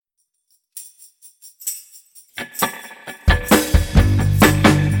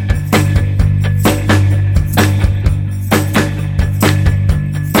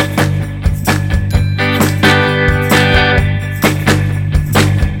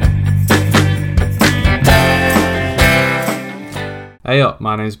Hey up,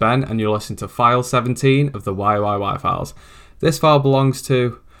 my name's Ben, and you're listening to File 17 of the YYY Files. This file belongs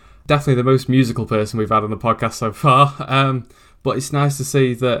to definitely the most musical person we've had on the podcast so far, but it's nice to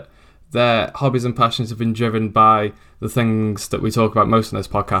see that their hobbies and passions have been driven by the things that we talk about most in this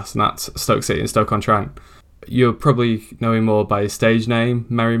podcast, and that's Stoke City and Stoke-on-Trent. You'll probably know him more by his stage name,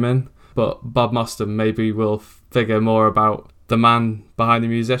 Merrym'n, but Bob Moston maybe will figure more about the man behind the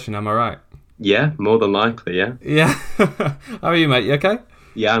musician, am I right? Yeah, more than likely, yeah. Yeah. How are you, mate? You okay?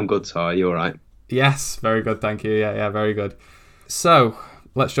 Yeah, I'm good, Ty. You all right? Yes, very good, thank you. Yeah, very good. So,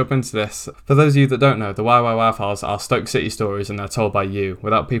 let's jump into this. For those of you that don't know, the YYY Files are Stoke City stories and they're told by you.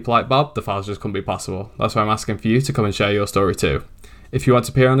 Without people like Bob, the files just couldn't be possible. That's why I'm asking for you to come and share your story too. If you want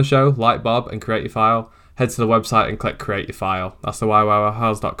to appear on the show, like Bob and create your file, head to the website and click create your file. That's the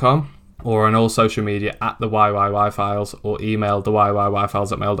YYYfiles.com, or on all social media at the YYY Files, or email the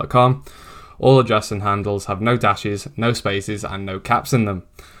YYYfiles@mail.com. All address and handles have no dashes, no spaces, and no caps in them.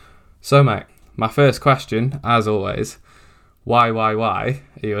 So, mate, my first question, as always, why are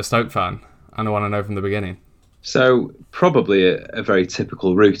you a Stoke fan? And I want to know from the beginning. So, probably a very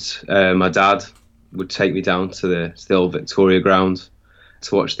typical route. My dad would take me down to the old Victoria ground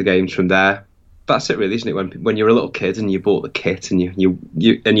to watch the games from there. That's it, really, isn't it? When you're a little kid and you bought the kit and you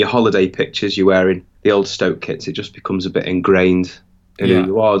and your holiday pictures, you're wearing the old Stoke kits, it just becomes a bit ingrained in who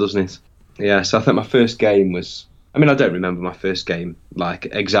you are, doesn't it? Yeah, so I think my first game was, I don't remember my first game like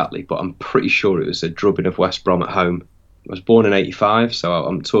exactly, but I'm pretty sure it was a drubbing of West Brom at home. I was born in '85,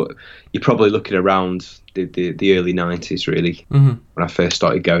 so you're probably looking around the early '90s, really, when I first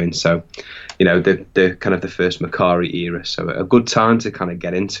started going. So, the kind of the first Macari era. So a good time to kind of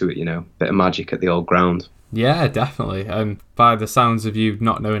get into it, bit of magic at the old ground. Yeah, definitely. And by the sounds of you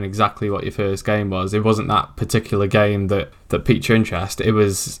not knowing exactly what your first game was, it wasn't that particular game that piqued your interest. It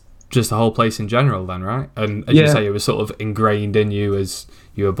was just the whole place in general then, right? And as you say, it was sort of ingrained in you as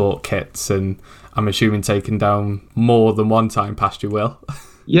you were bought kits, and I'm assuming taken down more than one time past your will.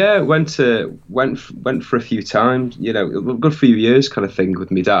 Yeah, went for a few times, a good few years kind of thing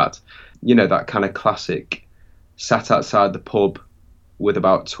with my dad. That kind of classic, sat outside the pub with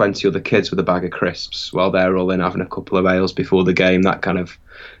about 20 other kids with a bag of crisps while they're all in having a couple of ales before the game, that kind of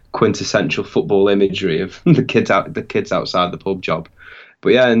quintessential football imagery of the kids outside the pub job.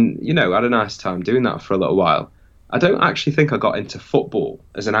 But yeah, and I had a nice time doing that for a little while. I don't actually think I got into football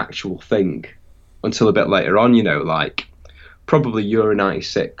as an actual thing until a bit later on, like probably Euro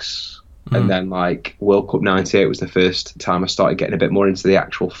 96 and then like World Cup 98 was the first time I started getting a bit more into the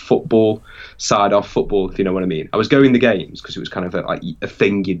actual football side of football, if you know what I mean. I was going the games because it was kind of a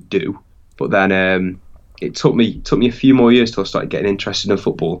thing you'd do. But then it took me a few more years till I started getting interested in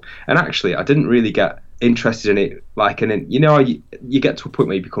football. And actually, I didn't really get interested in it and then you get to a point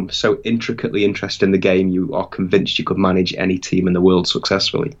where you become so intricately interested in the game you are convinced you could manage any team in the world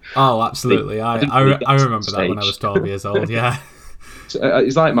successfully. Oh, absolutely. I remember that when I was 12 years old. Yeah. So,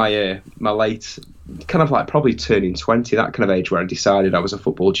 it's like my late, kind of like probably turning 20, that kind of age where I decided I was a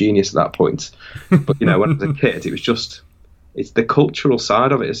football genius at that point. But when I was a kid, it was just, it's the cultural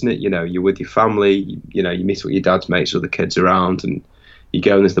side of it, isn't it? You're with your family, you meet with your dad's mates or the kids around, and you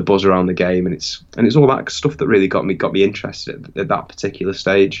go and there's the buzz around the game, and it's all that stuff that really got me interested at that particular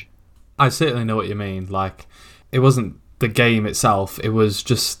stage. I certainly know what you mean. Like, it wasn't the game itself; it was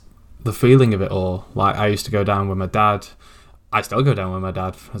just the feeling of it all. Like, I used to go down with my dad. I still go down with my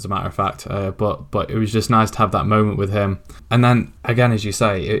dad, as a matter of fact. But it was just nice to have that moment with him. And then again, as you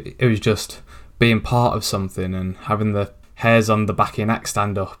say, it was just being part of something and having the hairs on the back of your neck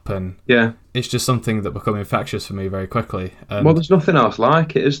stand up, and it's just something that become infectious for me very quickly. And well, there's nothing else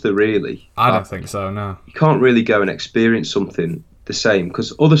like it, is there, really? I don't think so, no. You can't really go and experience something the same,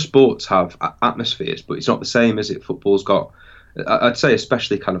 because other sports have atmospheres, but it's not the same, is it? Football's got, I'd say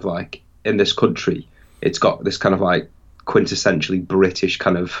especially kind of like in this country, it's got this kind of like quintessentially British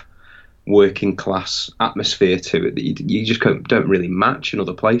kind of working class atmosphere to it that you just don't really match in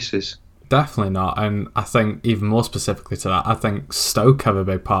other places. Definitely not, and I think even more specifically to that, I think Stoke have a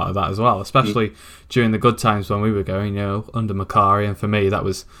big part of that as well, especially during the good times when we were going, under Macari, and for me that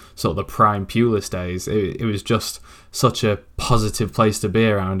was sort of the prime Pulis days. It was just such a positive place to be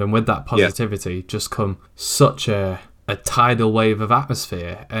around, and with that positivity just come such a tidal wave of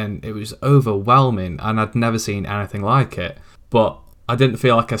atmosphere, and it was overwhelming, and I'd never seen anything like it. But I didn't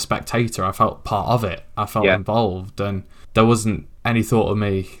feel like a spectator, I felt part of it, I felt involved, and there wasn't any thought of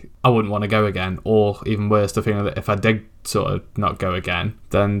me, I wouldn't want to go again, or even worse, the feeling that if I did sort of not go again,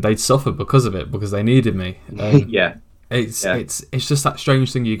 then they'd suffer because of it, because they needed me. It's just that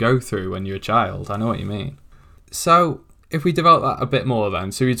strange thing you go through when you're a child. I know what you mean. So if we develop that a bit more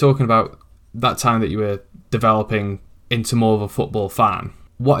then, so you're talking about that time that you were developing into more of a football fan.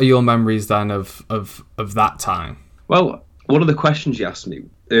 What are your memories then of that time? Well, one of the questions you asked me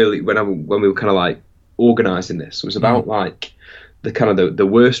early when we were kind of like organising this was about like the kind of the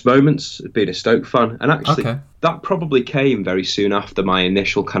worst moments of being a Stoke fan, and actually that probably came very soon after my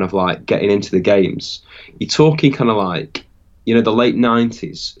initial kind of like getting into the games. You're talking kind of like, you know, the late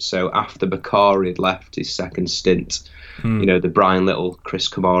 90s, so after Bakari had left his second stint, you know, the Brian Little, Chris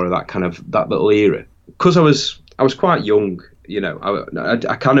Kamara, that little era. Because I was quite young, you know,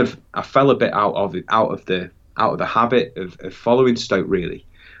 I fell a bit out of the habit of following Stoke really,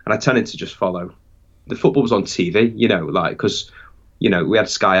 and I tended to just follow. The football was on TV, you know, like because, you know, we had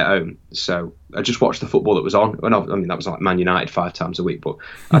Sky at home, so I just watched the football that was on. And I mean, that was like Man United 5 times a week, but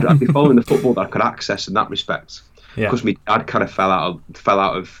I'd be following the football that I could access in that respect. Because my dad kind of fell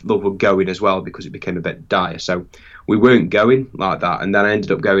out of love with going as well because it became a bit dire. So we weren't going like that, and then I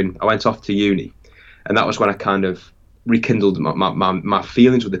ended up going. I went off to uni, and that was when I kind of rekindled my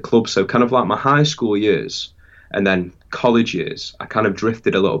feelings with the club. So kind of like my high school years and then college years, I kind of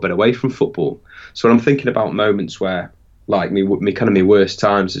drifted a little bit away from football. So when I'm thinking about moments where, like my worst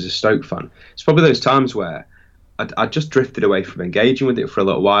times as a Stoke fan, it's probably those times where I just drifted away from engaging with it for a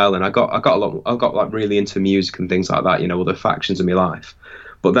little while, and I got like really into music and things like that, you know, other factions of my life.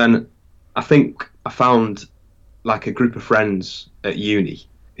 But then I think I found like a group of friends at uni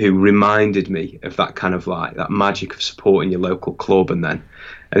who reminded me of that kind of like that magic of supporting your local club, and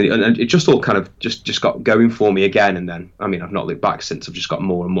it just all kind of just got going for me again. And then, I mean, I've not looked back since. I've just got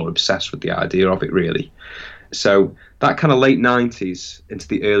more and more obsessed with the idea of it, really. So that kind of late 90s into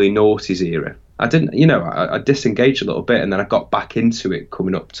the early noughties era, I didn't, you know, I disengaged a little bit, and then I got back into it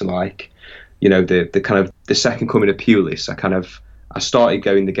coming up to like, you know, the kind of the second coming of Pulis. I started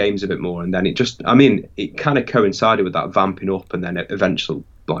going the games a bit more, and then it kind of coincided with that vamping up and then eventual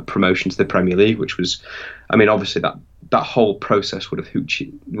like promotion to the Premier League, which was, I mean, obviously that whole process would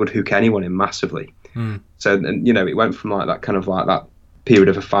hook anyone in massively. So, and you know, it went from like that kind of like that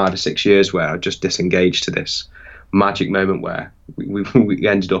period of 5 or 6 years where I just disengaged to this magic moment where we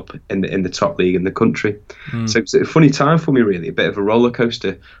ended up in the top league in the country. So it's a funny time for me, really, a bit of a roller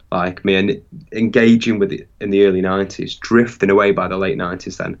coaster, like me and engaging with it in the early 90s, drifting away by the late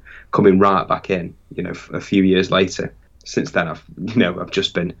 90s, then coming right back in, you know, a few years later. Since then, I've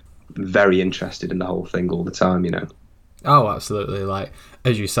just been very interested in the whole thing all the time, you know. Oh, absolutely. Like,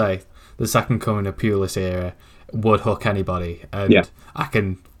 as you say, the second coming of Pulis era would hook anybody, and I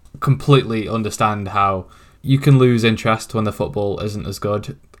can completely understand how you can lose interest when the football isn't as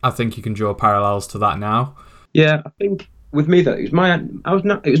good. I think you can draw parallels to that now. Yeah, I think with me though, it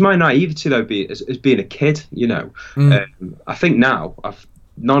was my naivety though, as being a kid, you know. I think now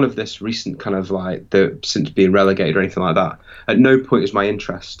none of this recent kind of like since being relegated or anything like that. At no point has my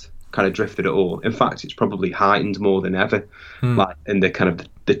interest kind of drifted at all. In fact, it's probably heightened more than ever. Like in the kind of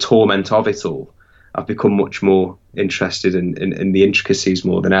the torment of it all, I've become much more interested in the intricacies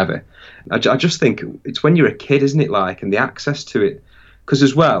more than ever. I just think it's when you're a kid, isn't it? Like, and the access to it, because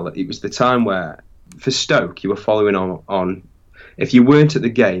as well, it was the time where for Stoke you were following on. If you weren't at the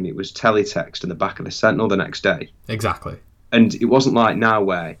game, it was teletext in the back of the Sentinel the next day. Exactly. And it wasn't like now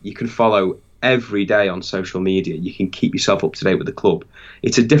where you can follow every day on social media. You can keep yourself up to date with the club.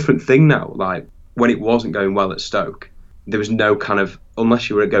 It's a different thing now. Like when it wasn't going well at Stoke, there was no kind of, unless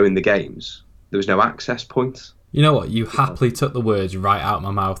you were going the games, there was no access point. You know what? You happily took the words right out of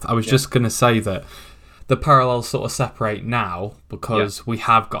my mouth. I was just going to say that the parallels sort of separate now because we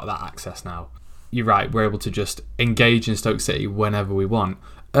have got that access now. You're right. We're able to just engage in Stoke City whenever we want.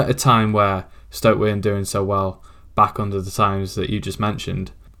 At a time where Stoke weren't doing so well, back under the times that you just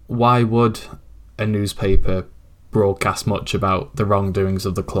mentioned, why would a newspaper broadcast much about the wrongdoings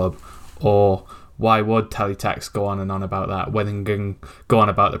of the club? Or why would teletext go on and on about that, Weddington go on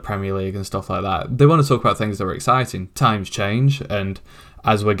about the Premier League and stuff like that? They want to talk about things that are exciting. Times change, and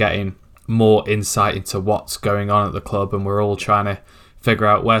as we're getting more insight into what's going on at the club, and we're all trying to figure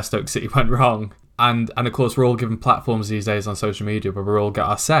out where Stoke City went wrong, and of course we're all given platforms these days on social media where we all get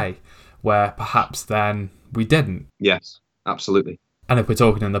our say, where perhaps then we didn't. Yes, absolutely. And if we're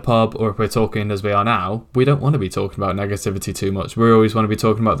talking in the pub, or if we're talking as we are now, we don't want to be talking about negativity too much. We always want to be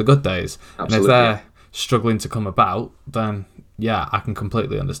talking about the good days. Absolutely. And if they're struggling to come about, then yeah, I can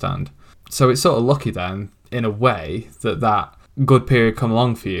completely understand. So it's sort of lucky then, in a way, that good period come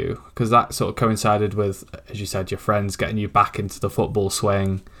along for you, because that sort of coincided with, as you said, your friends getting you back into the football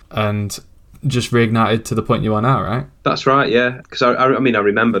swing and just reignited to the point you are now, right? That's right, yeah. Because I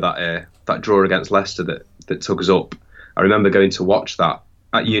remember that draw against Leicester that took us up. I remember going to watch that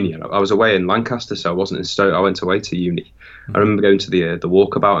at uni. I was away in Lancaster, so I wasn't in Stoke. I went away to uni. I remember going to the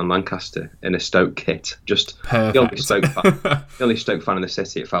walkabout in Lancaster in a Stoke kit. Just Perfect. The only Stoke fan in the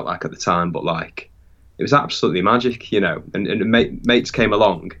city, it felt like at the time, but like it was absolutely magic, And mates came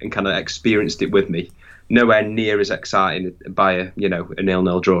along and kind of experienced it with me. Nowhere near as exciting by a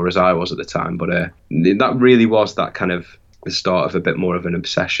 0-0 draw as I was at the time, but that really was that kind of the start of a bit more of an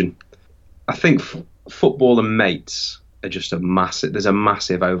obsession. I think football and mates are just there's a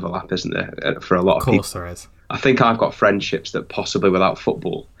massive overlap, isn't there, for a lot of people? Of course there is. I think I've got friendships that possibly without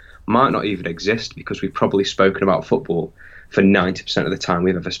football might not even exist, because we've probably spoken about football for 90% of the time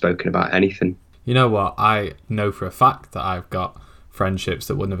we've ever spoken about anything. You know what? I know for a fact that I've got friendships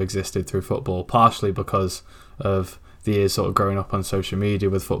that wouldn't have existed through football, partially because of the years sort of growing up on social media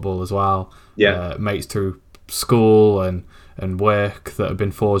with football as well. Yeah. Mates through school and work that have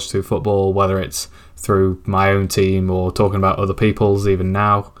been forged through football, whether it's through my own team or talking about other people's. Even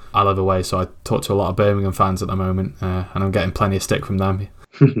now, I live away, so I talk to a lot of Birmingham fans at the moment, and I'm getting plenty of stick from them.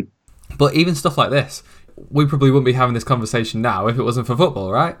 But even stuff like this, we probably wouldn't be having this conversation now if it wasn't for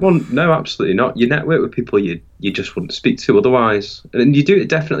football, right? Well, no, absolutely not. You network with people you just wouldn't speak to otherwise, and you do it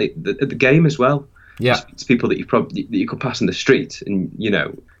definitely at the game as well. Yeah, you speak to people that you could pass in the street, and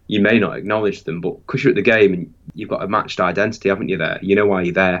you may not acknowledge them, but because you're at the game and you've got a matched identity, haven't you? There, you know why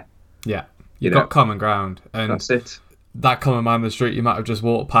you're there. Yeah, you've got common ground, and that's it. That common man in the street you might have just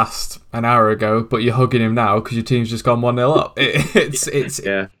walked past an hour ago, but you're hugging him now because your team's just gone 1-0 up.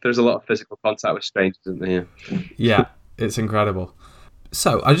 Yeah, there's a lot of physical contact with strangers, isn't there? Yeah, it's incredible.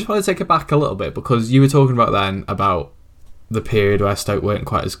 So I just want to take it back a little bit, because you were talking about then about the period where Stoke weren't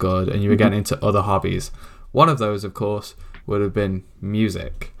quite as good and you were getting into other hobbies. One of those, of course, would have been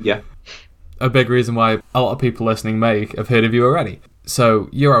music. Yeah. A big reason why a lot of people listening may have heard of you already. So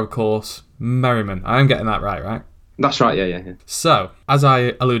you're, of course, Merrym'n. I'm getting that right? That's right, yeah. So, as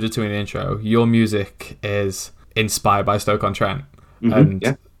I alluded to in the intro, your music is inspired by Stoke-on-Trent.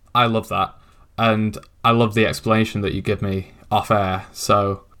 And I love that. And I love the explanation that you give me off air.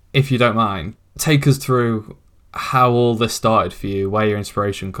 So, if you don't mind, take us through how all this started for you, where your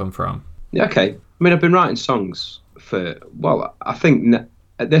inspiration come from. Yeah, okay. I mean, I've been writing songs I think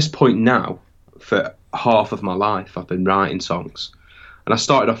at this point now, for half of my life, I've been writing songs. And I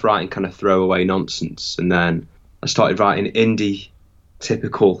started off writing kind of throwaway nonsense, and then I started writing indie,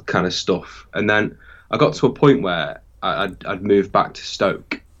 typical kind of stuff. And then I got to a point where I'd moved back to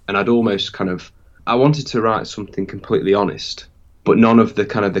Stoke, and I'd almost I wanted to write something completely honest, but none of the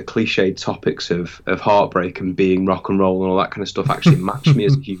kind of the cliched topics of heartbreak and being rock and roll and all that kind of stuff actually matched me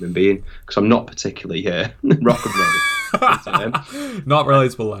as a human being, because I'm not particularly rock and roll. Not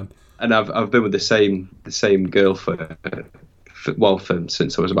relatable then. And I've been with the same girl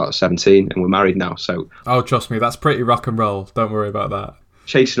since I was about 17, and we're married now. So trust me, that's pretty rock and roll. Don't worry about that.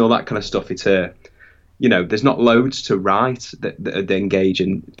 Chasing all that kind of stuff. It's there's not loads to write that engage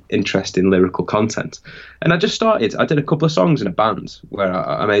in interesting lyrical content. And I just started. I did a couple of songs in a band where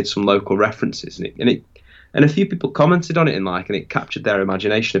I made some local references, and a few people commented on it and it captured their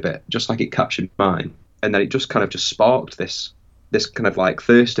imagination a bit, just like it captured mine. And then it just kind of just sparked this kind of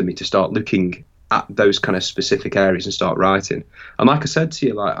thirst in me to start looking at those kind of specific areas and start writing. And like I said to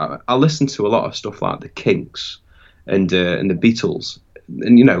you, I listen to a lot of stuff like the Kinks and the Beatles,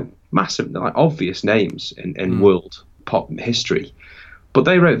 and massive, obvious names in world pop history, but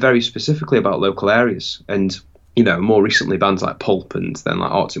they wrote very specifically about local areas, and more recently bands like Pulp and then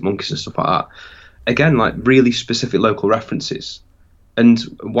Arctic Monkeys and stuff like that. Again, really specific local references. And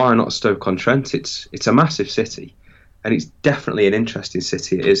why not Stoke-on-Trent? It's a massive city. And it's definitely an interesting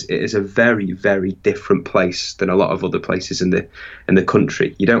city. It is a very, very different place than a lot of other places in the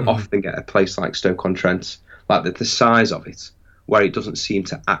country. You don't often get a place like Stoke-on-Trent, the size of it, where it doesn't seem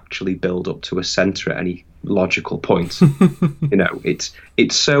to actually build up to a centre at any logical point.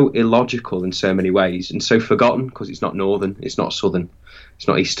 It's so illogical in so many ways, and so forgotten, because it's not northern, it's not southern, it's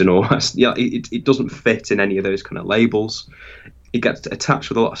not eastern or west. It doesn't fit in any of those kind of labels. It gets attached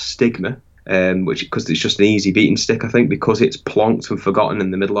with a lot of stigma. Because it's just an easy beating stick, I think, because it's plonked and forgotten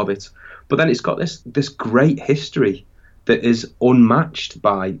in the middle of it. But then it's got this great history that is unmatched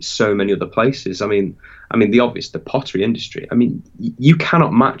by so many other places. I mean, the obvious, the pottery industry. I mean, you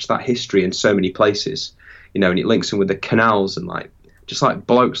cannot match that history in so many places, and it links in with the canals and just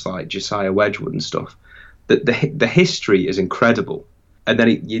blokes like Josiah Wedgwood and stuff. The history is incredible, and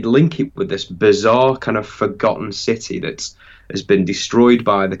then you link it with this bizarre kind of forgotten city that's has been destroyed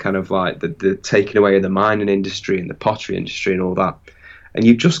by the kind of the taking away of the mining industry and the pottery industry and all that, and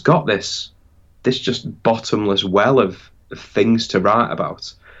you've just got this just bottomless well of things to write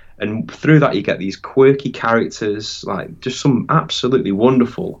about. And through that, you get these quirky characters, like just some absolutely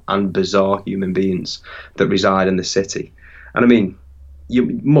wonderful and bizarre human beings that reside in the city. And I mean,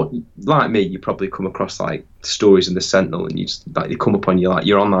 like me, you probably come across like stories in the Sentinel, and you come upon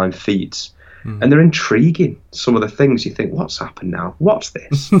your online feeds, and they're intriguing. Some of the things you think, what's happened now? What's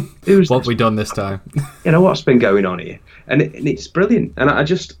this? What have we done this time? What's been going on here? And it's brilliant.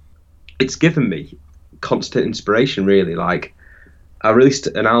 And it's given me constant inspiration, really. Like, I released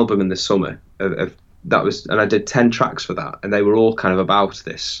an album in the summer and I did 10 tracks for that, and they were all kind of about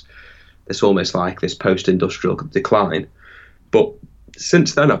this almost like this post-industrial decline. But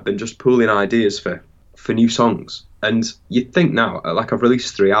since then, I've been just pooling ideas for new songs. And you'd think now, like, I've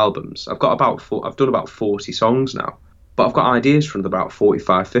released 3 albums. I've done about 40 songs now, but I've got ideas from about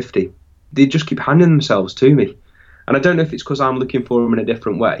 45, 50. They just keep handing themselves to me. And I don't know if it's because I'm looking for them in a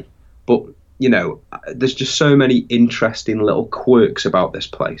different way, but there's just so many interesting little quirks about this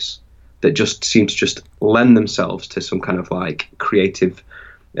place that just seem to just lend themselves to some kind of like creative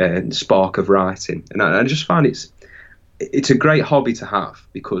spark of writing. And I just find it's a great hobby to have,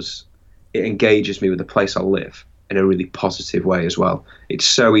 because it engages me with the place I live in a really positive way as well. It's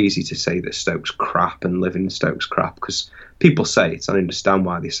so easy to say that Stoke's crap and living in Stoke's crap, because people say it. I understand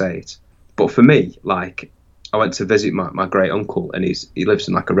why they say it. But for me, like, I went to visit my great uncle, and he lives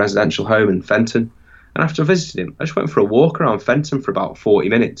in like a residential home in Fenton. And after I visited him, I just went for a walk around Fenton for about 40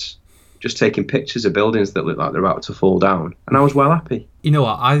 minutes, just taking pictures of buildings that look like they're about to fall down. And I was well happy. You know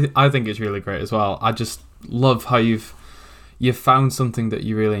what? I think it's really great as well. I just love how you've found something that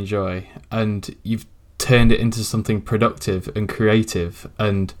you really enjoy, and you've turned it into something productive and creative,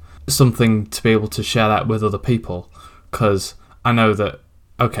 and something to be able to share that with other people. Because I know that,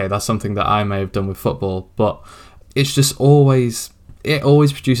 okay, that's something that I may have done with football, but it's just always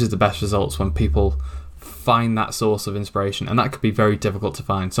produces the best results when people find that source of inspiration, and that could be very difficult to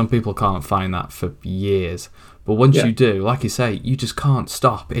find. Some people can't find that for years, but once you do, like you say, you just can't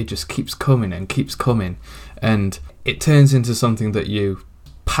stop. It just keeps coming and keeps coming, and it turns into something that you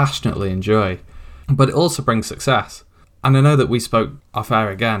passionately enjoy. But it also brings success. And I know that we spoke off air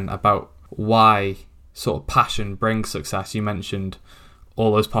again about why sort of passion brings success. You mentioned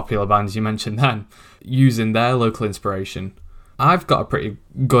all those popular bands you mentioned then, using their local inspiration. I've got a pretty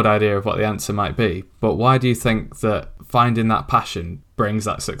good idea of what the answer might be, but why do you think that finding that passion brings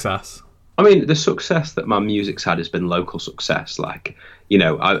that success? I mean, the success that my music's had has been local success. Like,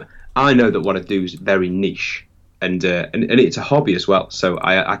 I know that what I do is very niche, and it's a hobby as well. So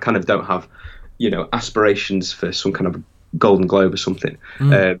I kind of don't have, aspirations for some kind of Golden Globe or something.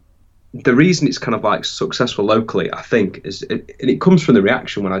 The reason it's kind of like successful locally, I think, is it comes from the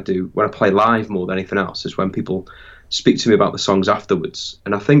reaction when I play live more than anything else, is when people speak to me about the songs afterwards.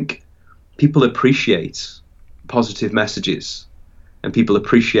 And I think people appreciate positive messages, and people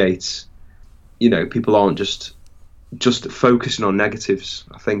appreciate, people aren't just focusing on negatives.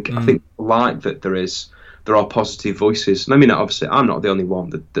 I think like that there are positive voices. And I mean, obviously, I'm not the only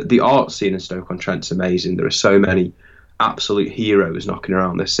one. The art scene in Stoke-on-Trent's amazing. There are so many absolute heroes knocking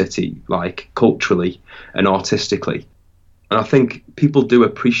around the city, like culturally and artistically. And I think people do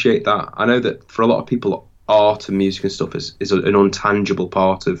appreciate that. I know that for a lot of people, art and music and stuff is an untangible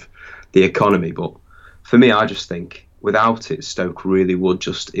part of the economy. But for me, I just think without it, Stoke really would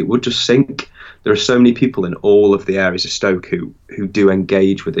just sink. There are so many people in all of the areas of Stoke who do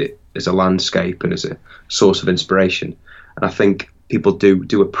engage with it as a landscape and as a source of inspiration. And I think people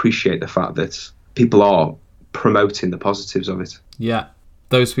do appreciate the fact that people are promoting the positives of it. Yeah,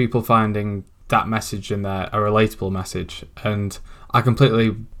 those people finding that message in there, a relatable message. And I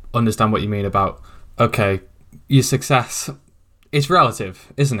completely understand what you mean about, okay, your success, it's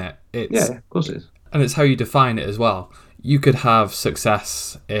relative, isn't it? Yeah, of course it is. And it's how you define it as well. You could have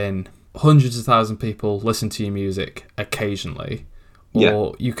success in hundreds of thousands of people listen to your music occasionally,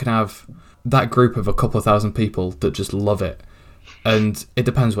 or you can have that group of a couple of thousand people that just love it. And it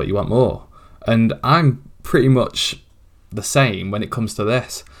depends what you want more. And I'm pretty much the same when it comes to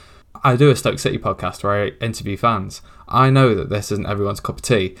this. I do a Stoke City podcast where I interview fans. I know that this isn't everyone's cup of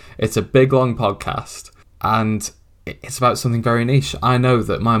tea. It's a big, long podcast, and it's about something very niche. I know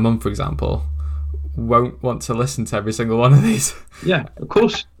that my mum, for example, won't want to listen to every single one of these. Yeah, of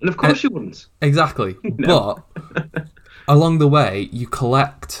course. And of course you wouldn't. Exactly. No. But along the way, you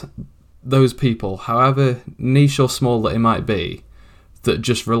collect those people, however niche or small that it might be, that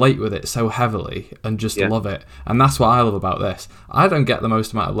just relate with it so heavily and just love it. And that's what I love about this. I don't get the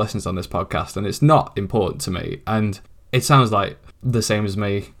most amount of listens on this podcast, and it's not important to me. And it sounds like the same as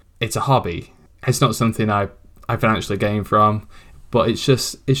me. It's a hobby. It's not something I financially gain from, but it's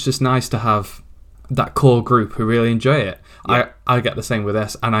just nice to have that core group who really enjoy it. Yeah. I get the same with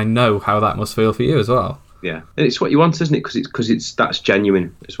this, and I know how that must feel for you as well. Yeah, and it's what you want, isn't it? Because it's that's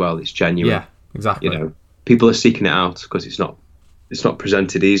genuine as well. It's genuine. Yeah, exactly. You know, people are seeking it out because it's not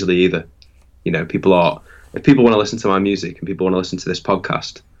presented easily either. You know, if people want to listen to my music and people want to listen to this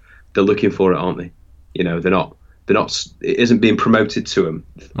podcast, they're looking for it, aren't they? You know, they're not. It isn't being promoted to them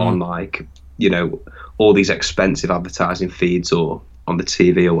on like, you know, all these expensive advertising feeds or on the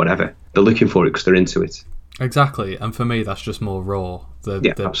TV or whatever. They're looking for it because they're into it. Exactly, and for me, that's just more raw.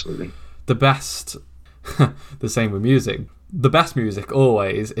 Absolutely. The best, the same with music. The best music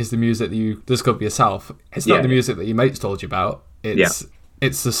always is the music that you discover yourself. It's not the music that your mates told you about.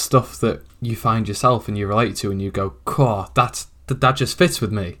 It's the stuff that you find yourself and you relate to, and you go, "Cool, that just fits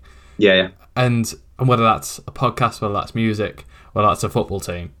with me." Yeah. And whether that's a podcast, whether that's music, whether that's a football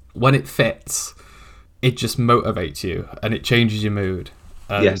team, when it fits, it just motivates you and it changes your mood.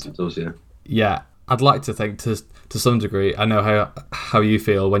 And yes, it does. Yeah. Yeah, I'd like to think to some degree, I know how you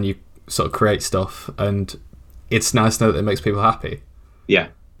feel when you sort of create stuff, and it's nice to know that it makes people happy. Yeah.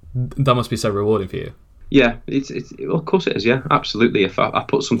 That must be so rewarding for you. Yeah, well, of course it is. Yeah, absolutely. If I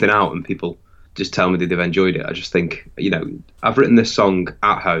put something out and people just tell me that they've enjoyed it, I just think, you know, I've written this song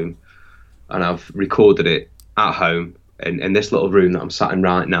at home and I've recorded it at home in this little room that I'm sat in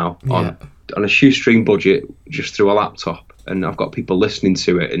right now on a shoestring budget, just through a laptop, and I've got people listening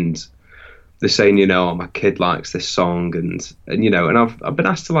to it and they're saying, you know, oh, my kid likes this song, and you know, and I've been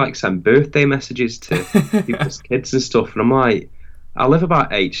asked to like send birthday messages to people's kids and stuff, and I'm like, I live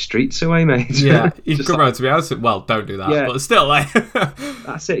about 8 streets away, mate. Yeah, you can come around to me. Well, don't do that, but still, like,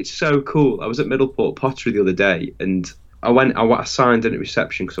 that's it. It's so cool. I was at Middleport Pottery the other day, and I signed in at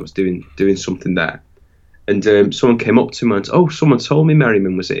reception because I was doing something there, and someone came up to me and said, "Oh, someone told me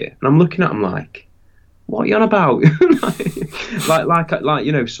Merrym'n was here," and I'm looking at him like, "What are you on about?" like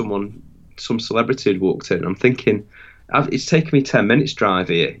you know, some celebrity had walked in. I'm thinking, it's taken me 10 minutes drive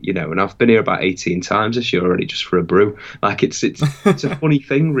here, you know, and I've been here about 18 times this year already just for a brew. Like it's a funny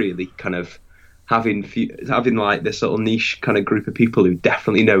thing, really, kind of having like this little niche kind of group of people who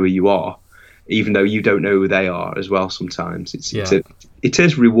definitely know who you are, even though you don't know who they are as well. Sometimes it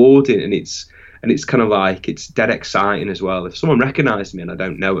is rewarding, and it's kind of like, it's dead exciting as well. If someone recognised me and I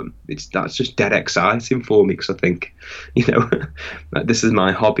don't know them, that's just dead exciting for me, because I think, you know, like, this is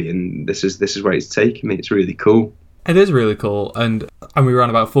my hobby and this is where it's taking me. It's really cool. It is really cool, and we were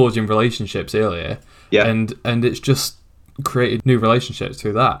on about forging relationships earlier, and it's just created new relationships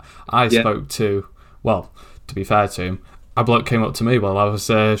through that. I spoke to, well, to be fair to him, a bloke came up to me while I was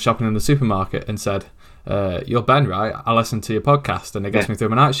shopping in the supermarket and said, "You're Ben, right? I listen to your podcast and it gets me through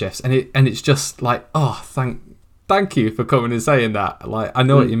my night shifts." And it's just like, oh, thank you for coming and saying that. Like, I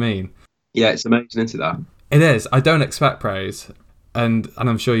know what you mean. Yeah, it's amazing, isn't it, that? It is. I don't expect praise, and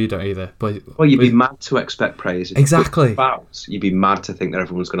I'm sure you don't either. But you'd be mad to expect praise. Exactly. You'd be mad to think that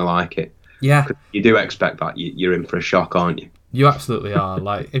everyone's going to like it. Yeah. You do expect that. You're in for a shock, aren't you? You absolutely are.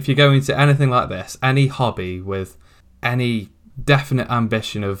 Like, if you go into anything like this, any hobby with any definite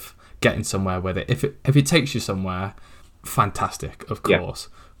ambition of getting somewhere with it, if it takes you somewhere, fantastic, of course.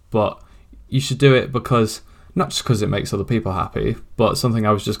 Yeah. But you should do it because, not just because it makes other people happy, but something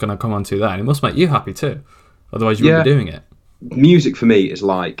I was just going to come on to then, it must make you happy too. Otherwise you wouldn't be doing it. Music for me is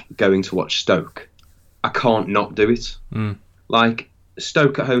like going to watch Stoke. I can't not do it. Like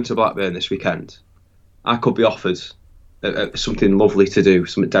Stoke at home to Blackburn this weekend, I could be offered something lovely to do,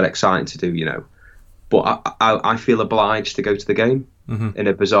 something dead exciting to do, you know, but I feel obliged to go to the game in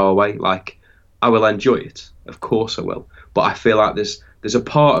a bizarre way. Like, I will enjoy it, of course I will, but I feel like there's a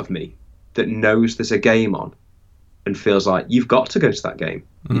part of me that knows there's a game on and feels like you've got to go to that game.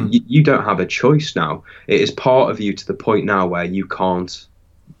 You don't have a choice now. It is part of you to the point now where you can't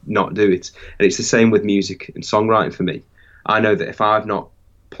not do it. And it's the same with music and songwriting for me. I know that if I've not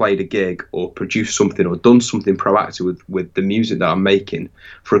played a gig or produced something or done something proactive with the music that I'm making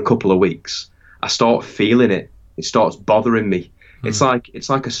for a couple of weeks, I start feeling it. It starts bothering me. It's like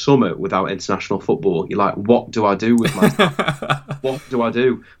a summer without international football. You're like, what do I do with myself? What do I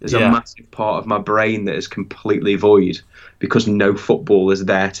do? There's a massive part of my brain that is completely void because no football is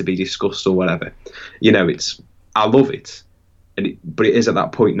there to be discussed or whatever. You know, I love it, but it is at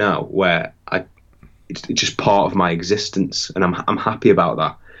that point now where it's just part of my existence, and I'm happy about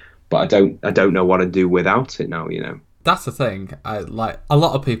that. But I don't know what to do without it now. You know, that's the thing. Like, a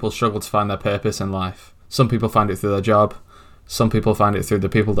lot of people struggle to find their purpose in life. Some people find it through their job. Some people find it through the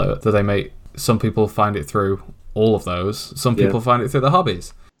people that they meet. Some people find it through all of those. Some people find it through their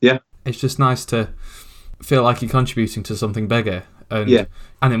hobbies. Yeah. It's just nice to feel like you're contributing to something bigger. And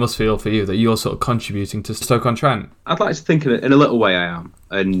it must feel for you that you're sort of contributing to Stoke-on-Trent. I'd like to think in a little way I am.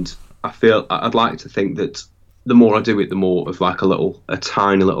 And I'd like to think that the more I do it, the more of like a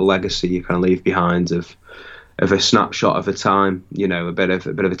tiny little legacy you kind of leave behind of a snapshot of a time, a bit of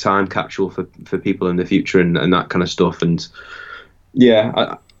a time capsule for people in the future and that kind of stuff. And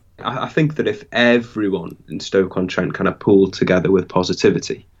yeah, I think that if everyone in Stoke-on-Trent kind of pulled together with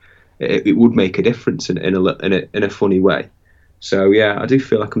positivity, it would make a difference in a funny way. So yeah, I do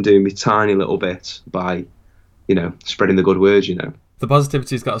feel like I'm doing my tiny little bit by, spreading the good word. The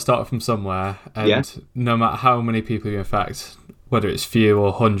positivity's got to start from somewhere, and no matter how many people you affect, whether it's few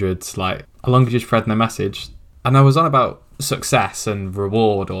or hundreds, like, as long as you're spreading the message. And I was on about success and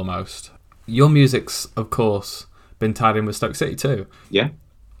reward almost. Your music's, of course, been tied in with Stoke City too. Yeah.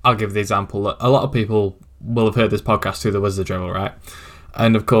 I'll give the example that a lot of people will have heard this podcast through the Wizard Dribble, right?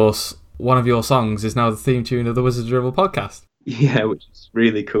 And of course, one of your songs is now the theme tune of the Wizard Dribble podcast. Yeah, which is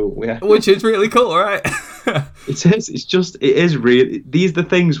really cool. Yeah. Which is really cool, right? It is. It is really. These are the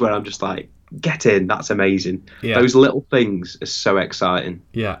things where I'm just like, get in. That's amazing. Yeah. Those little things are so exciting.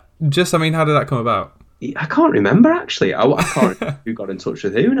 Yeah. Just, how did that come about? I can't remember actually. I can't remember who got in touch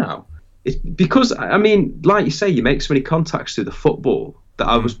with who now. It's because like you say, you make so many contacts through the football that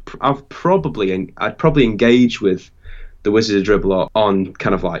I'd probably engage with the Wizard of Dribble on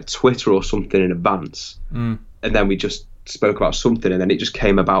kind of like Twitter or something in advance, and then we just spoke about something, and then it just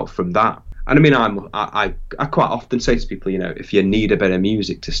came about from that. And I quite often say to people, if you need a bit of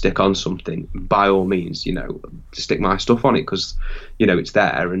music to stick on something, by all means, stick my stuff on it, because it's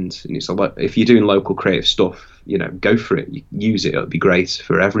there, and it's a lot. If you're doing local creative stuff, go for it. You use it. It'll be great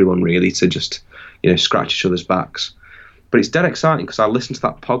for everyone really to just scratch each other's backs. But it's dead exciting because I listen to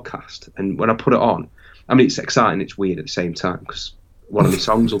that podcast, and when I put it on, it's exciting. It's weird at the same time because one of the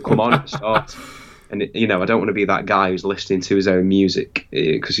songs will come on at the start. And, I don't want to be that guy who's listening to his own music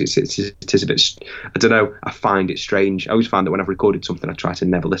because it is a bit, I don't know, I find it strange. I always find that when I've recorded something, I try to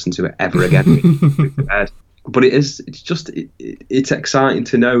never listen to it ever again. But it's exciting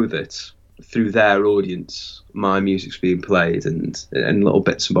to know that through their audience, my music's being played and little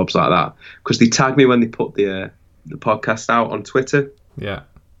bits and bobs like that. Because they tag me when they put the podcast out on Twitter. Yeah.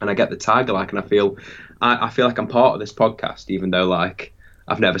 And I get the tag, and I feel like I'm part of this podcast, even though, like,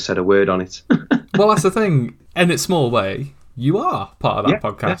 I've never said a word on it. Well, that's the thing. In its small way, you are part of that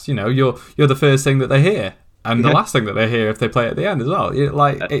podcast. Yeah. You're the first thing that they hear, and the last thing that they hear if they play it at the end as well.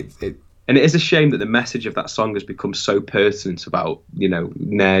 And it is a shame that the message of that song has become so pertinent about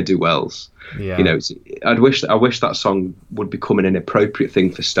ne'er-do-wells. Yeah. I wish that song would become an inappropriate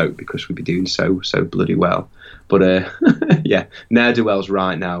thing for Stoke because we'd be doing so bloody well. But yeah, ne'er-do-wells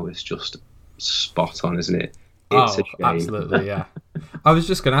right now is just spot on, isn't it? It's a shame. Absolutely, yeah. I was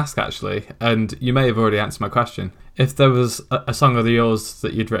just going to ask, actually, and you may have already answered my question. If there was a song of yours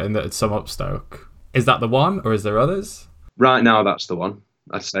that you'd written that had sum up Stoke, is that the one, or is there others? Right now, that's the one,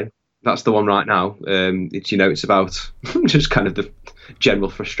 I'd say. That's the one right now. It's about just kind of the general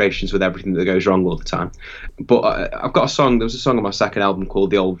frustrations with everything that goes wrong all the time. But I've got a song. There was a song on my second album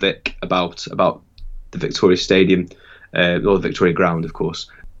called The Old Vic about the Victoria Stadium, or the Victoria Ground, of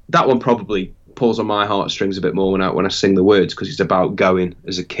course. That one probably pulls on my heartstrings a bit more when I sing the words, because it's about going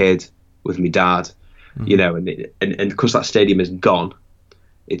as a kid with my dad, and because that stadium is gone,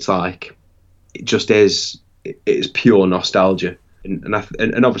 it's like it just is. It's pure nostalgia, and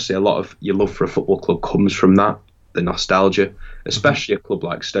obviously a lot of your love for a football club comes from that, the nostalgia, especially a club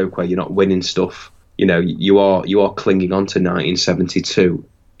like Stoke where you're not winning stuff. You are clinging on to 1972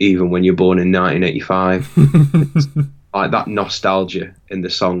 even when you're born in 1985. Like that nostalgia in the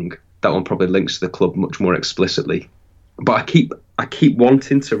song. That one probably links to the club much more explicitly. But I keep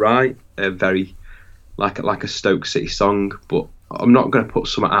wanting to write a very like a Stoke City song, but I'm not going to put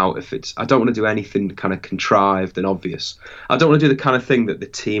something out if it's. I don't want to do anything kind of contrived and obvious. I don't want to do the kind of thing that the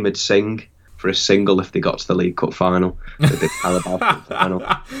team would sing for a single if they got to the League Cup final, the Carabao Cup final.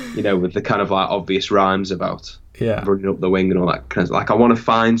 With the kind of like obvious rhymes about running up the wing and all that kind of. Like I want to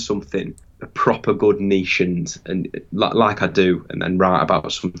find something. A proper good niche and like I do, and then write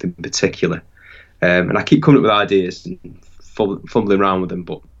about something particular. And I keep coming up with ideas and fumbling around with them,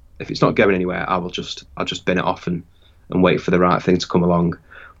 but if it's not going anywhere, I'll just bin it off and wait for the right thing to come along.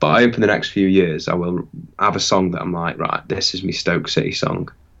 But I hope in the next few years I will have a song that I'm like, right, this is my Stoke City song.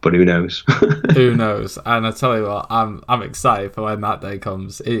 But who knows? Who knows? And I tell you what, I'm excited for when that day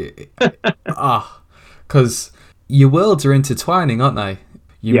comes. Because your worlds are intertwining, aren't they?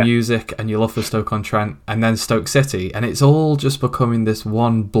 Your music and your love for Stoke-on-Trent, and then Stoke City, and it's all just becoming this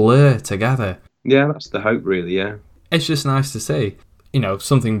one blur together. Yeah, that's the hope, really. Yeah, it's just nice to see.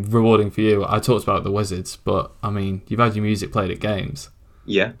 Something rewarding for you. I talked about the Wizards, but you've had your music played at games.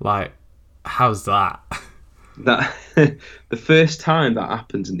 Yeah, like, how's that? that the first time that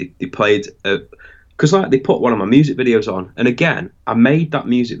happened, and they played because like they put one of my music videos on, and again I made that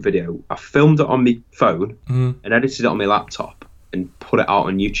music video, I filmed it on my phone and edited it on my laptop and put it out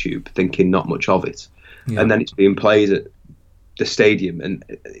on YouTube, thinking not much of it, and then it's being played at the stadium, and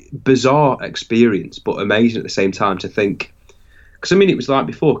bizarre experience, but amazing at the same time to think. Because I mean, it was like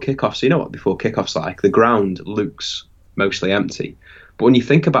before kickoff, so you know what before kickoff's like. The ground looks mostly empty, but when you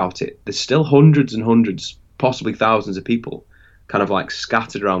think about it, there's still hundreds and hundreds, possibly thousands of people, kind of like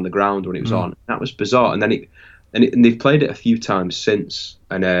scattered around the ground when it was on. That was bizarre. And then and they've played it a few times since.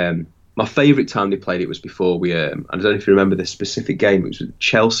 And my favourite time they played it was before we. I don't know if you remember this specific game. It was with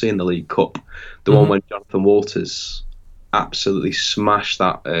Chelsea in the League Cup, the one when Jonathan Walters absolutely smashed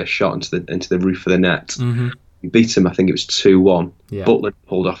that shot into the roof of the net. We beat him, I think it was 2-1. Yeah. Butler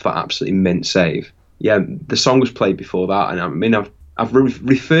pulled off that absolutely mint save. Yeah, the song was played before that, and I mean, I've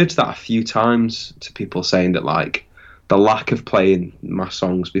referred to that a few times to people, saying that like the lack of playing my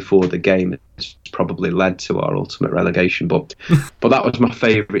songs before the game has probably led to our ultimate relegation. But that was my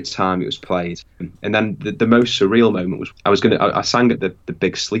favourite time it was played. And then the most surreal moment was I sang at the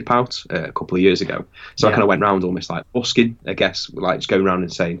Big Sleep Out a couple of years ago, so I kind of went round almost like busking, I guess, like just going around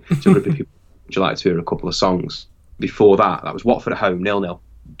and saying to a group of people, would you like to hear a couple of songs? Before that was Watford at home, 0-0,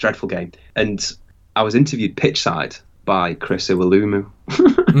 dreadful game. And I was interviewed pitchside by Chris Iwelumo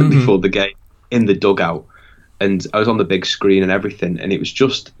before the game in the dugout. And I was on the big screen and everything. And it was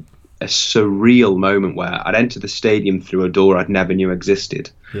just a surreal moment where I'd entered the stadium through a door I'd never knew existed.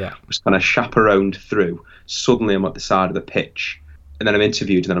 Yeah. Was kind of chaperoned through. Suddenly I'm at the side of the pitch. And then I'm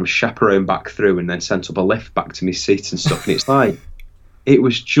interviewed, and then I'm chaperoned back through, and then sent up a lift back to my seat and stuff. And it's like... It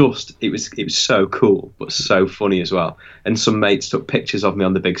was so cool, but so funny as well. And some mates took pictures of me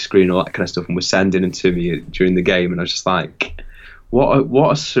on the big screen, all that kind of stuff, and were sending them to me during the game. And I was just like, what a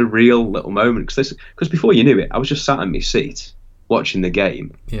surreal little moment. Because before you knew it, I was just sat in my seat watching the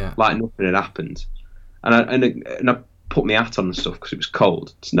game, like nothing had happened. And I put my hat on and stuff because it was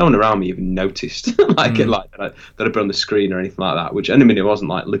cold. So no one around me even noticed that I'd been on the screen or anything like that. Which, I mean, it wasn't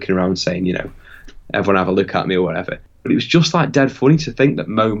like looking around saying, everyone have a look at me or whatever. But it was just like dead funny to think that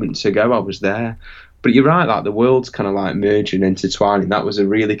moments ago I was there. But you're right, like the world's kind of like merging, intertwining. That was a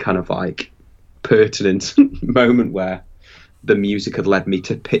really kind of like pertinent moment where the music had led me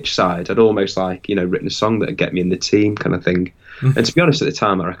to pitch side. I'd almost like, written a song that would get me in the team kind of thing. And to be honest, at the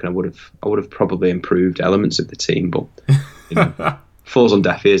time, I reckon I would have probably improved elements of the team, but falls on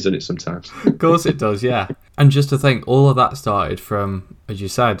deaf ears, doesn't it, sometimes? Of course it does, yeah. And just to think, all of that started from, as you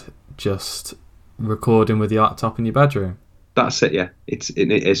said, just recording with your laptop in your bedroom. That's it, yeah. It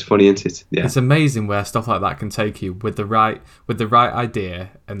is funny, isn't it? Yeah. It's amazing where stuff like that can take you with the right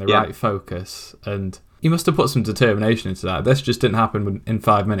idea and the right focus. And you must have put some determination into that. This just didn't happen in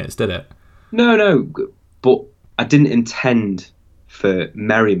 5 minutes, did it? No. But I didn't intend for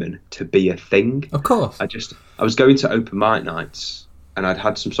Merrym'n to be a thing. Of course. I was going to open mic nights, and I'd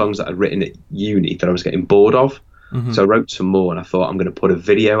had some songs that I'd written at uni that I was getting bored of. So I wrote some more, and I thought I'm going to put a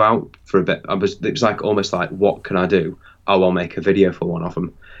video out for a bit. It was like almost like, what can I do? Oh, I'll make a video for one of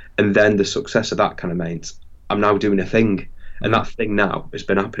them. And then the success of that kind of meant I'm now doing a thing. And that thing now has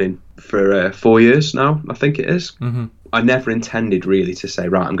been happening for 4 years now, I think it is. I never intended really to say,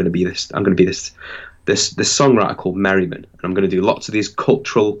 right, I'm going to be this songwriter called Merrym'n, and I'm going to do lots of these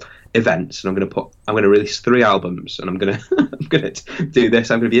cultural events, and I'm going to release 3 albums, and I'm going to do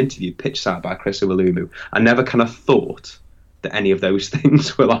this. I'm going to be interviewed pitch side by Chris Iwelumo. I never kind of thought that any of those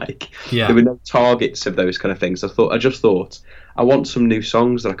things were like, there were no targets of those kind of things. I just thought I want some new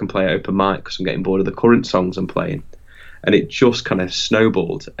songs that I can play at open mic because I'm getting bored of the current songs I'm playing. And it just kind of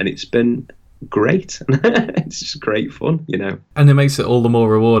snowballed, and it's been great. It's just great fun, And it makes it all the more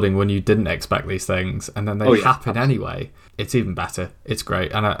rewarding when you didn't expect these things, and then they happen anyway. It's even better. It's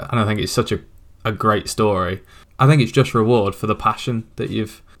great, and I think it's such a great story. I think it's just reward for the passion that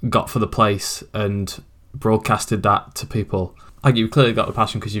you've got for the place and broadcasted that to people. Like, you've clearly got the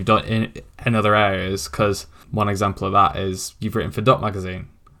passion because you've done it in other areas. Because one example of that is you've written for Dot Magazine.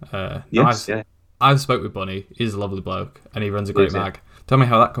 I've spoke with Bunny. He's a lovely bloke, and he runs a great mag. Tell me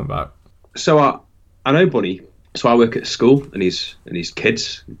how that come about. So I know Bunny. So I work at school, and his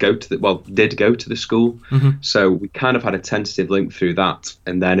kids did go to the school. So we kind of had a tentative link through that,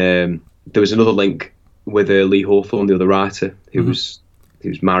 and then there was another link with Lee Hawthorne, the other writer, who was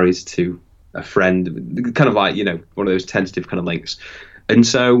married to a friend, kind of like one of those tentative kind of links. And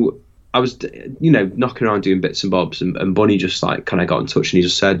so I was knocking around doing bits and bobs, and Bunny just like kind of got in touch, and he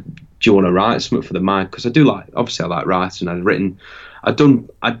just said, "Do you want to write something for the mag?" Because I like writing. I'd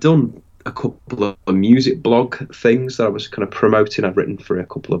done a couple of music blog things that I was kind of promoting. I'd written for a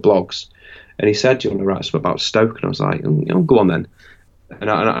couple of blogs, and he said, "Do you want to write something about Stoke?" And I was like, Go on then." And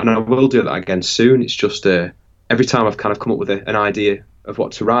I will do that again soon. It's just every time I've kind of come up with an idea of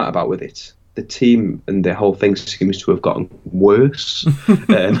what to write about with it, the team and the whole thing seems to have gotten worse.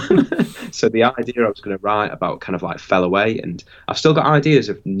 So the idea I was going to write about kind of like fell away, and I've still got ideas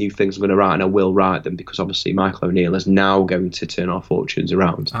of new things I'm going to write, and I will write them because obviously Michael O'Neill is now going to turn our fortunes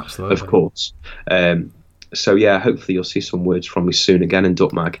around. Absolutely. Of course. So yeah, hopefully you'll see some words from me soon again in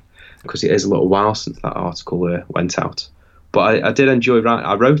Duck Mag, because it is a little while since that article went out. But I did enjoy writing.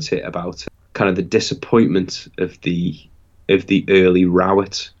 I wrote it about kind of the disappointment of the early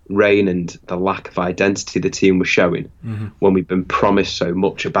Rowett reign and the lack of identity the team was showing when we've been promised so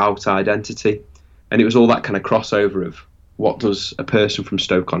much about identity. And it was all that kind of crossover of what does a person from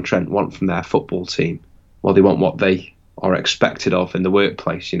Stoke-on-Trent want from their football team? Well, they want what they are expected of in the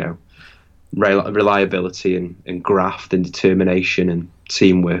workplace, reliability and graft and determination and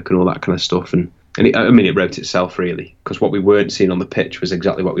teamwork and all that kind of stuff. And it wrote itself really, because what we weren't seeing on the pitch was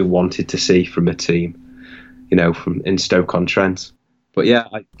exactly what we wanted to see from a team, from in Stoke-on-Trent. But yeah,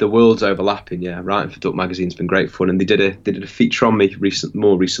 the world's overlapping. Yeah, writing for Duck Magazine's been great fun, and they did a feature on me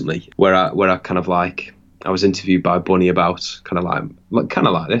more recently where I kind of like I was interviewed by Bunny about kind of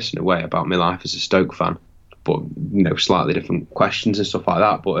like this in a way about my life as a Stoke fan, but slightly different questions and stuff like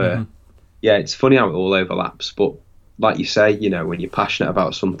that. But yeah, it's funny how it all overlaps. But like you say, when you're passionate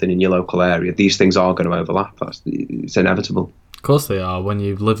about something in your local area, these things are going to overlap. It's inevitable. Of course they are. When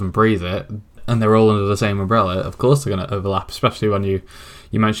you live and breathe it, and they're all under the same umbrella, of course they're going to overlap, especially when you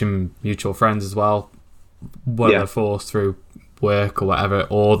mention mutual friends as well, whether they're forced through work or whatever,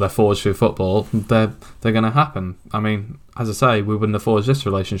 or they're forged through football, they're going to happen. I mean, as I say, we wouldn't have forged this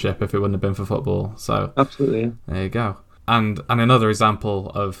relationship if it wouldn't have been for football. So absolutely, yeah. There you go. And another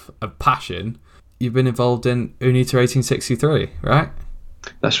example of passion, you've been involved in Unita 1863, right?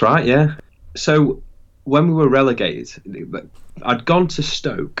 That's right, yeah. So when we were relegated, I'd gone to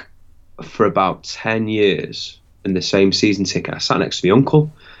Stoke for about 10 years in the same season ticket. I sat next to my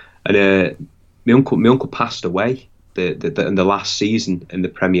uncle, and my uncle passed away in the last season in the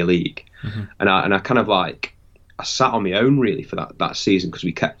Premier League, and I kind of like I sat on my own really for that season because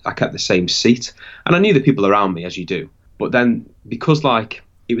I kept the same seat, and I knew the people around me as you do, but then because like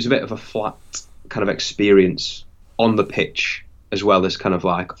it was a bit of a flat kind of experience on the pitch as well as kind of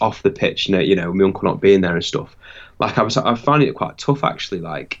like off the pitch, my uncle not being there and stuff. Like I found it quite tough actually,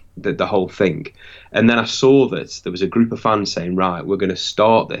 like the whole thing. And then I saw that there was a group of fans saying, right, we're going to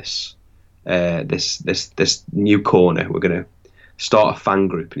start this new corner. We're going to start a fan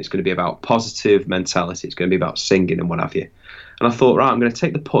group, and it's going to be about positive mentality. It's going to be about singing and what have you. And I thought, right, I'm going to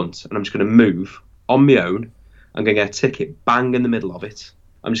take the punt and I'm just going to move on my own. I'm going to get a ticket bang in the middle of it.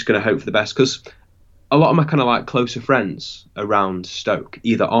 I'm just going to hope for the best, because a lot of my kind of like closer friends around Stoke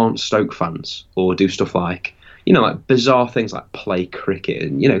either aren't Stoke fans or do stuff like, like bizarre things like play cricket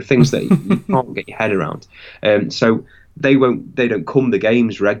and, things that you can't get your head around. So they don't come to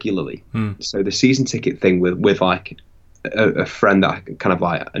games regularly. So the season ticket thing with like a friend that I kind of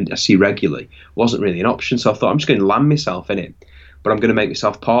like and I see regularly wasn't really an option. So I thought I'm just going to land myself in it, but I'm going to make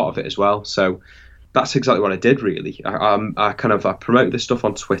myself part of it as well. So that's exactly what I did, really. I promoted this stuff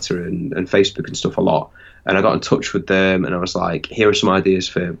on Twitter and Facebook and stuff a lot, and I got in touch with them, and I was like, here are some ideas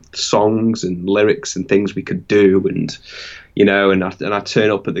for songs and lyrics and things we could do, and I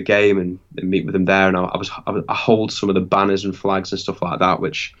turn up at the game and meet with them there, and I hold some of the banners and flags and stuff like that,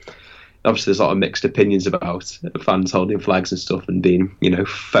 which obviously there's a lot of mixed opinions about fans holding flags and stuff and being,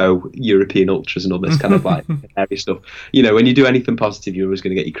 faux European ultras and all this kind of like hairy stuff. When you do anything positive, you're always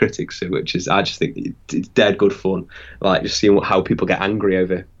going to get your critics, which is, I just think it's dead good fun. Like just seeing how people get angry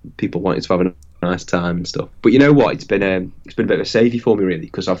over people wanting to have a nice time and stuff. But you know what? It's been a bit of a saviour for me really,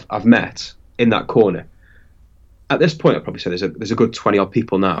 because I've met in that corner. At this point, I'd probably say there's a good 20 odd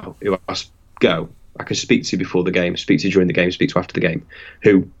people now who I can speak to before the game, speak to during the game, speak to after the game,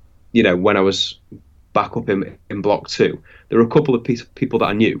 who, when I was back up in Block 2, there were a couple of people that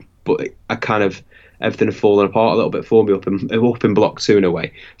I knew, but I kind of, everything had fallen apart a little bit for me up in Block 2 in a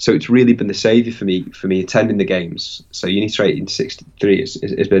way. So it's really been the saviour for me attending the games. So Unita 1863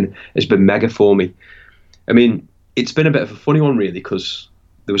 has been mega for me. I mean, it's been a bit of a funny one really, because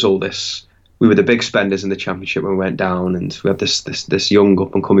there was all this. We were the big spenders in the Championship when we went down, and we had this young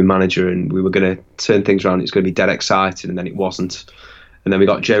up and coming manager, and we were going to turn things around. It's going to be dead exciting, and then it wasn't. And then we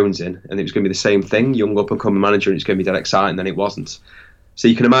got Jones in, and it was going to be the same thing, young up and coming manager, and it's going to be dead exciting, and then it wasn't. So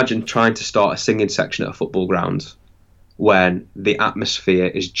you can imagine trying to start a singing section at a football ground when the atmosphere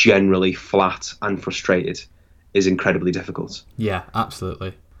is generally flat and frustrated is incredibly difficult. Yeah,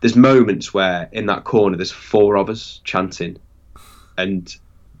 absolutely. there's moments where in that corner there's 4 of us chanting, and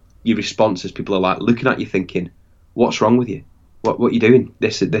your responses, people are like looking at you thinking, what's wrong with you? What are you doing?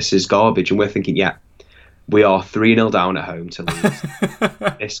 This is garbage. And we're thinking, yeah, we are 3-0 down at home to Leeds.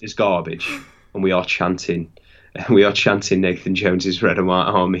 This is garbage. And we are chanting Nathan Jones's Red and White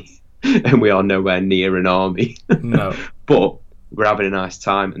Army. And we are nowhere near an army. No. But we're having a nice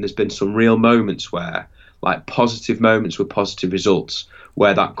time. And there's been some real moments where, like positive moments with positive results,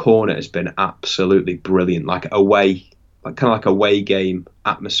 where that corner has been absolutely brilliant. Like away, kind of like away game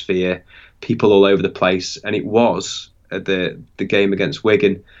atmosphere, people all over the place. And it was the game against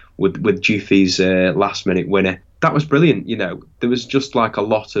Wigan with Juffy's last minute winner. That was brilliant. There was just like a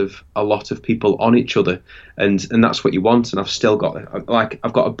lot of people on each other, and that's what you want. And I've still got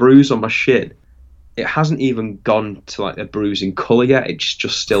I've got a bruise on my shin. It hasn't even gone to like a bruising colour yet. It's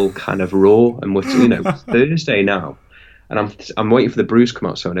just still kind of raw, and we're it's Thursday now, and I'm waiting for the bruise to come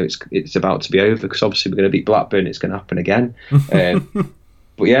out, so I know it's about to be over, because obviously we're going to beat Blackburn. It's going to happen again.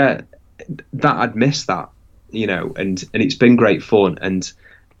 But yeah, that I'd missed that, and it's been great fun. And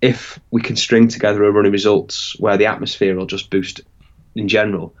if we can string together a run of results where the atmosphere will just boost in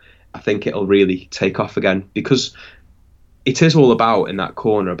general, I think it'll really take off again, because it is all about, in that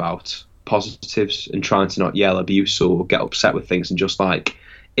corner, about positives and trying to not yell abuse or get upset with things, and just like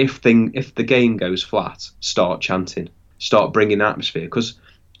if the game goes flat, start chanting, start bringing atmosphere, because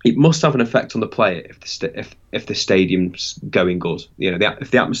it must have an effect on the player if the stadium's going good.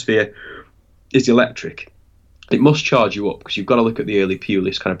 If the atmosphere is electric, it must charge you up, because you've got to look at the early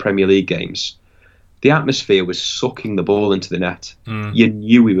Pulis kind of Premier League games. The atmosphere was sucking the ball into the net. You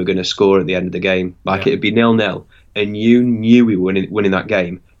knew we were going to score at the end of the game. It'd be 0-0, and you knew we were winning that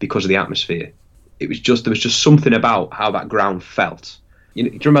game because of the atmosphere. There was just something about how that ground felt. Do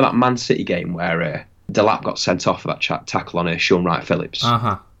you remember that Man City game where Delap got sent off for that tackle on Sean Wright-Phillips?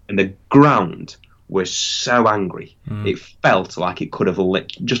 Uh-huh. And the ground was so angry. It felt like it could have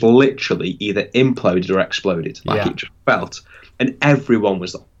just literally either imploded or exploded. It just felt. And everyone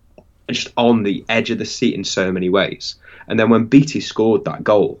was just on the edge of the seat in so many ways. And then when Beattie scored that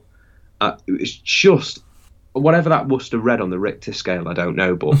goal, it was just, whatever that must have read on the Richter scale, I don't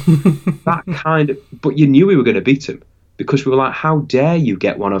know, but but you knew we were going to beat him, because we were like, how dare you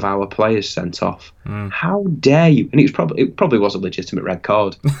get one of our players sent off? How dare you? And it probably was a legitimate red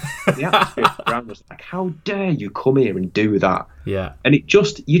card. The atmosphere around was like, how dare you come here and do that? Yeah. And you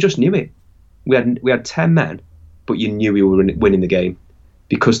just knew it. We had 10 men, but you knew we were winning the game,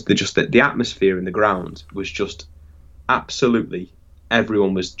 because the atmosphere in the ground was just absolutely,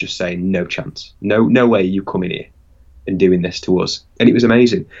 everyone was just saying, no chance, no way you coming here and doing this to us. And it was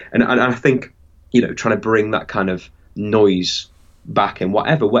amazing. And I think, trying to bring that kind of noise back in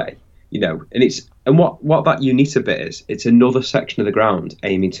whatever way, and what that UNITA bit is, it's another section of the ground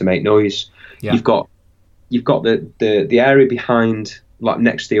aiming to make noise. You've got the area behind, like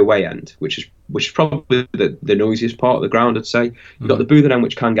next to the away end, which is probably the noisiest part of the ground, I'd say. You've got the boothing end,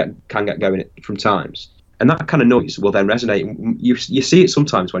 which can get going from times, and that kind of noise will then resonate. You see it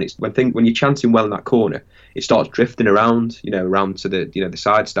sometimes when you're chanting well in that corner, it starts drifting around, around to the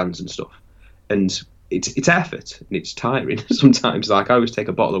side stands and stuff, and it's effort and it's tiring sometimes. Like, I always take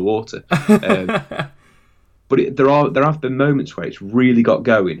a bottle of water, but there have been moments where it's really got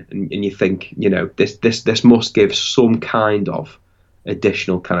going, and you think, this must give some kind of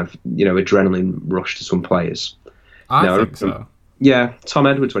additional kind of adrenaline rush to some players. I think so. Yeah, Tom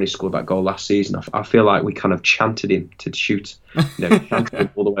Edwards, when he scored that goal last season, I feel like we kind of chanted him to shoot, chanted him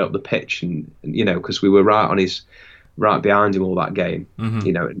all the way up the pitch, and because we were right behind him all that game,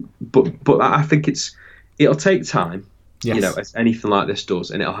 But I think it'll take time, yes. As anything like this does,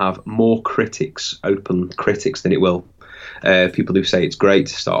 and it'll have more open critics than it will people who say it's great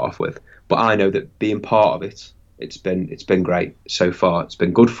to start off with. But I know that being part of it, it's been great so far. It's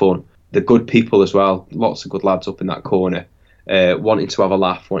been good fun. The good people as well, lots of good lads up in that corner, wanting to have a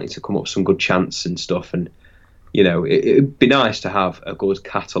laugh, wanting to come up with some good chants and stuff. And it'd be nice to have a good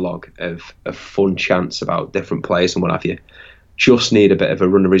catalogue of fun chants about different players and what have you. Just need a bit of a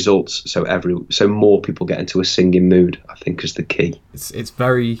run of results, so more people get into a singing mood, I think, is the key. It's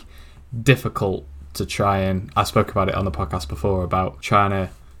very difficult to try, and I spoke about it on the podcast before, about trying to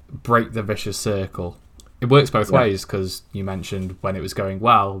break the vicious circle. It works both ways, because you mentioned when it was going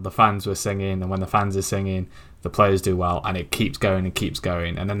well, the fans were singing, and when the fans are singing, the players do well, and it keeps going and keeps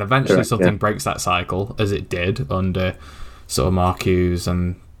going, and then eventually something breaks that cycle, as it did under sort of Mark Hughes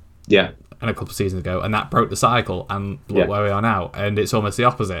and a couple of seasons ago, and that broke the cycle, and look where we are now. And it's almost the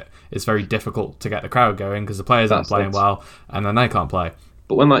opposite. It's very difficult to get the crowd going because the players aren't playing well, and then they can't play.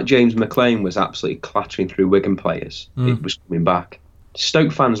 But when James McLean was absolutely clattering through Wigan players, it was coming back.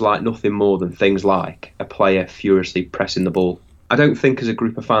 Stoke fans like nothing more than things like a player furiously pressing the ball. I don't think as a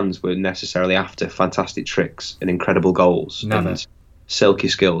group of fans we're necessarily after fantastic tricks and incredible goals Never. and silky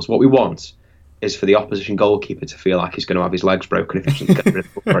skills. What we want is for the opposition goalkeeper to feel like he's going to have his legs broken if he doesn't get rid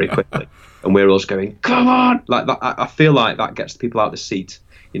of the ball very quickly. And we're all just going, come on! Like that, I feel like that gets the people out of the seat.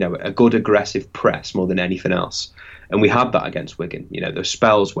 A good aggressive press more than anything else. And we had that against Wigan. Those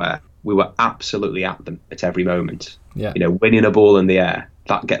spells where we were absolutely at them at every moment. Yeah. Winning a ball in the air,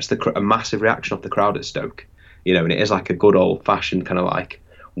 that gets a massive reaction off the crowd at Stoke. And it is like a good old fashioned kind of like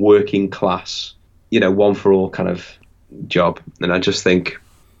working class, one for all kind of job. And I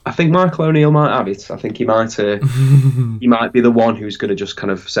think Michael O'Neill might have it. I think he might he might be the one who's going to just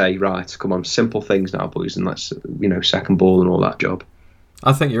kind of say, right, come on, simple things now, boys, and let's second ball and all that job.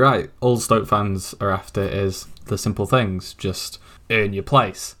 I think you're right. All Stoke fans are after is the simple things, just earn your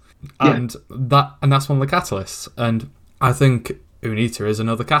place. Yeah. And that's one of the catalysts. And I think Unita is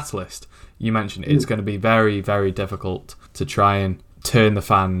another catalyst. You mentioned it's going to be very, very difficult to try and turn the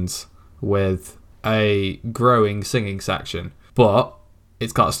fans with a growing singing section. But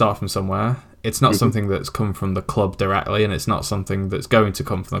it's got to start from somewhere. It's not something that's come from the club directly, and it's not something that's going to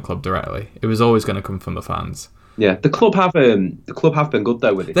come from the club directly. It was always going to come from the fans. Yeah, the club have been good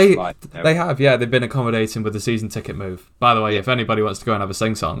though with it. They have, yeah. They've been accommodating with the season ticket move. By the way, if anybody wants to go and have a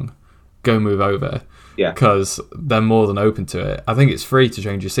sing song, go move over. Yeah, because they're more than open to it. I think it's free to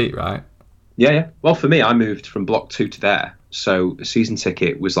change your seat, right? Yeah. Well, for me, I moved from Block 2 to there, so a season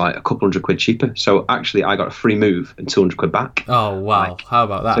ticket was like a couple £100 cheaper. So actually, I got a free move and £200 back. Oh wow! How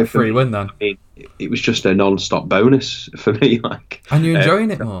about that? So free win then. It was just a non-stop bonus for me. And you're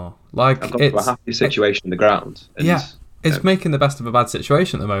enjoying it more. Like I've got a happy situation in the ground. And, it's making the best of a bad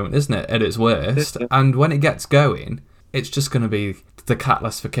situation at the moment, isn't it? At its worst. Yeah. And when it gets going, it's just going to be the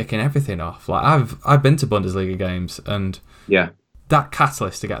catalyst for kicking everything off. Like I've been to Bundesliga games, and that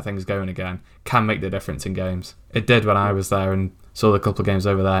catalyst to get things going again can make the difference in games. It did when I was there and saw the couple of games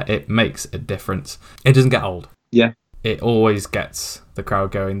over there. It makes a difference. It doesn't get old. Yeah. It always gets the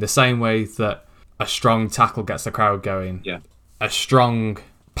crowd going. The same way that a strong tackle gets the crowd going. Yeah. A strong,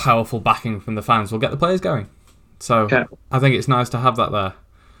 powerful backing from the fans will get the players going. So I think it's nice to have that there.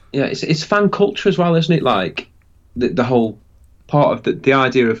 Yeah, it's fan culture as well, isn't it? Like the whole part of the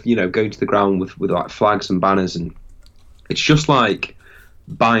idea of going to the ground with like flags and banners, and it's just like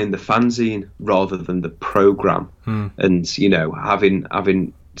buying the fanzine rather than the program, and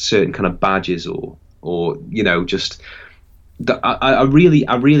having certain kind of badges or just. I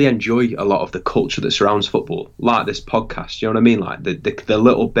really enjoy a lot of the culture that surrounds football, like this podcast. You know what I mean? Like the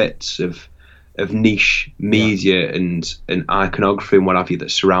little bits of niche media and iconography and what have you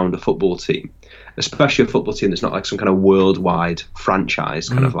that surround a football team, especially a football team that's not like some kind of worldwide franchise,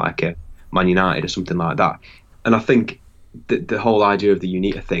 kind of like a Man United or something like that. And I think that the whole idea of the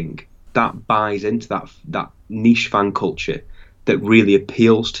Unita thing that buys into that niche fan culture that really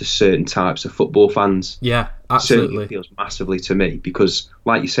appeals to certain types of football fans. Yeah, absolutely. Certainly appeals massively to me because,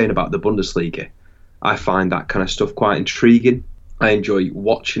 like you're saying about the Bundesliga, I find that kind of stuff quite intriguing. I enjoy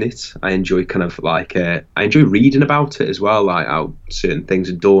watching it. I enjoy kind of like I enjoy reading about it as well, like how certain things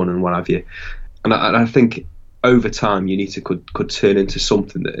are done and what have you. And I think over time, Unita could turn into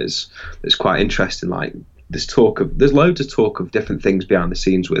something that's quite interesting. Like there's loads of talk of different things behind the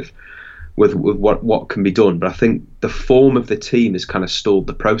scenes with what can be done, but I think the form of the team has kind of stalled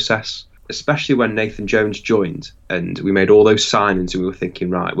the process, especially when Nathan Jones joined and we made all those signings and we were thinking,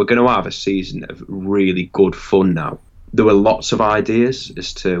 right, we're going to have a season of really good fun now. There were lots of ideas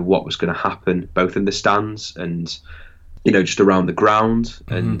as to what was going to happen, both in the stands and just around the ground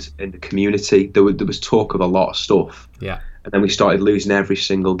and in the community. There was talk of a lot of stuff. Yeah. And then we started losing every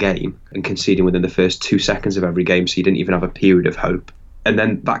single game and conceding within the first 2 seconds of every game, so you didn't even have a period of hope. And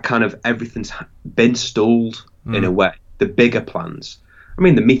then that kind of everything's been stalled in a way. The bigger plans, I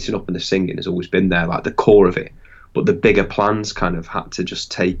mean, the meeting up and the singing has always been there, like the core of it. But the bigger plans kind of had to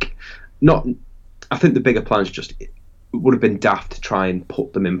just I think the bigger plans just it would have been daft to try and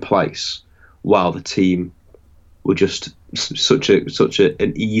put them in place while the team were just such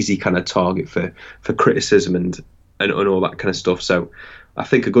an easy kind of target for criticism and all that kind of stuff. So I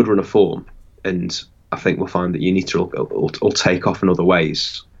think a good run of form, and I think we'll find that Unita will take off in other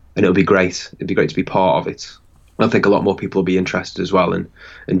ways, and it'll be great. It'd be great to be part of it. I think a lot more people will be interested as well and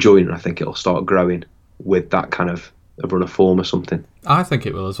join, and I think it'll start growing with that kind of a run of form or something. I think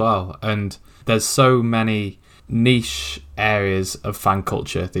it will as well. And there's so many niche areas of fan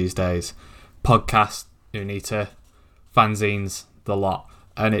culture these days. Podcasts, Unita, fanzines, the lot.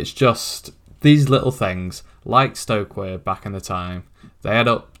 And it's just these little things, like Stoke were back in the time, they add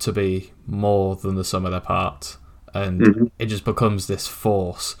up to be more than the sum of their parts. and it just becomes this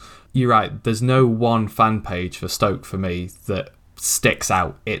force. You're right, there's no one fan page for Stoke for me that sticks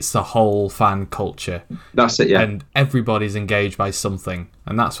out. It's the whole fan culture. That's it, yeah. And everybody's engaged by something,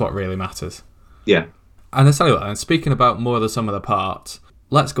 and that's what really matters. Yeah. And I tell you what, and speaking about more of the sum of the parts,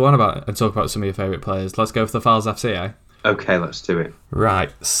 let's go on about and talk about some of your favourite players. Let's go for the Fowls FC, eh? Okay, let's do it.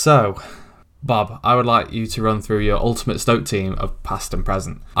 Right, so, Bob, I would like you to run through your ultimate Stoke team of past and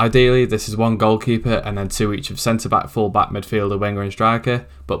present. Ideally, this is one goalkeeper and then two each of centre-back, full-back, midfielder, winger and striker,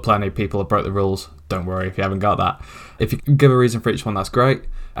 but plenty of people have broke the rules. Don't worry if you haven't got that. If you can give a reason for each one, that's great.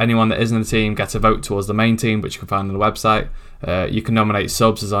 Anyone that isn't in the team gets a vote towards the main team, which you can find on the website. You can nominate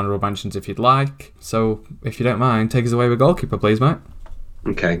subs as honourable mentions if you'd like. So, if you don't mind, take us away with goalkeeper, please, mate.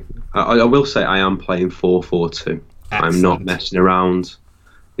 Okay. I will say I am playing 4-4-2. I'm not messing around.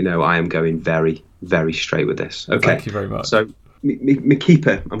 I am going very, very straight with this. Okay. Thank you very much. So, my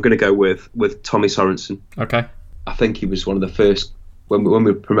keeper, I'm going to go with Tommy Sorensen. Okay. I think he was one of the first, when we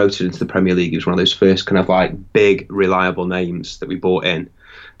were promoted into the Premier League, he was one of those first kind of like big, reliable names that we brought in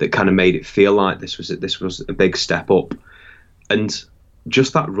that kind of made it feel like this was a big step up. And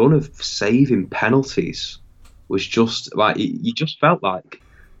just that run of saving penalties was just like, you just felt like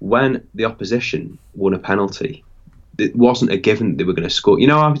when the opposition won a penalty, it wasn't a given that they were going to score.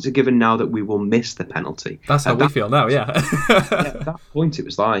 How it's a given now that we will miss the penalty. That's how we feel now, yeah. At that point, it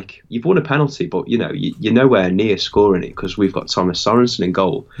was like, you've won a penalty, but, you're nowhere near scoring it because we've got Thomas Sorensen in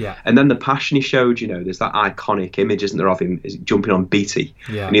goal. Yeah. And then the passion he showed, there's that iconic image, isn't there, of him jumping on Beattie.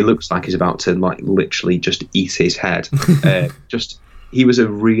 Yeah. And he looks like he's about to, like, literally just eat his head. He was a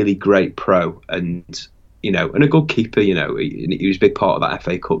really great pro and, and a good keeper, he was a big part of that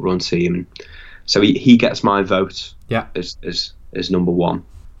FA Cup run team. So he gets my vote as number one.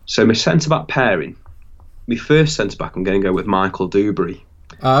 So my centre-back pairing, my first centre-back, I'm going to go with Michael Dewberry.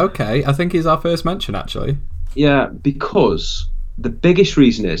 Okay, I think he's our first mention, actually. Yeah, because the biggest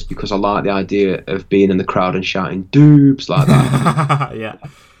reason is because I like the idea of being in the crowd and shouting "Doobs" like that. Yeah.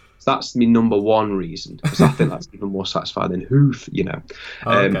 So that's my number one reason, because I think that's even more satisfying than Hoof,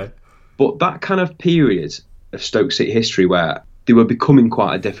 Okay. But that kind of period of Stoke City history where they were becoming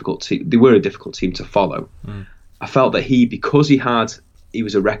quite a difficult team. They were a difficult team to follow. I felt that because he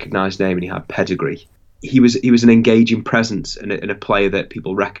was a recognised name and he had pedigree, he was an engaging presence and a player that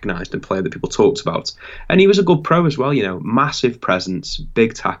people recognised and a player that people talked about. And he was a good pro as well, massive presence,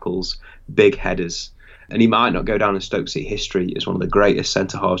 big tackles, big headers. And he might not go down in Stoke City history as one of the greatest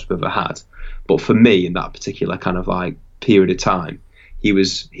centre-halves we've ever had. But for me, in that particular kind of like period of time, he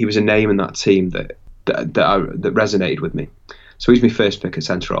was a name in that team that resonated with me. So he's my first pick at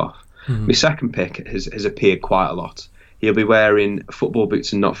centre-half. My second pick has appeared quite a lot. He'll be wearing football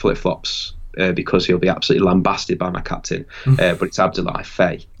boots and not flip-flops because he'll be absolutely lambasted by my captain. But it's Abdoulaye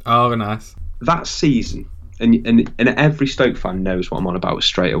Faye. Oh, nice. That season, and every Stoke fan knows what I'm on about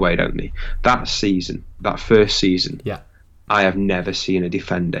straight away, don't they? That season, that first season, yeah, I have never seen a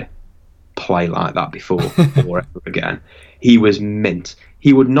defender play like that before or ever again. He was mint.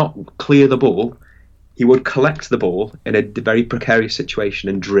 He would not clear the ball. He would collect the ball in a very precarious situation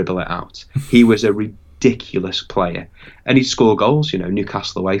and dribble it out. He was a ridiculous player. And he'd score goals,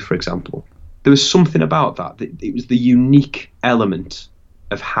 Newcastle away, for example. There was something about that. It was the unique element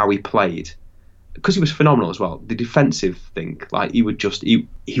of how he played. Because he was phenomenal as well. The defensive thing, like he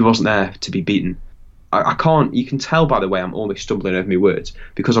wasn't there to be beaten. I can't, you can tell by the way I'm almost stumbling over my words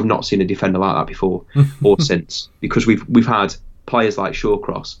because I've not seen a defender like that before or since. Because we've had players like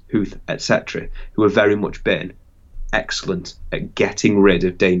Shawcross, Huth, etc., who have very much been excellent at getting rid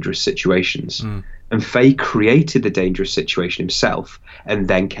of dangerous situations. And Faye created the dangerous situation himself and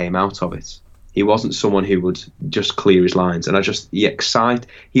then came out of it. He wasn't someone who would just clear his lines. And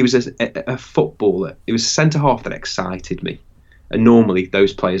he was a footballer. He was a centre-half that excited me. And normally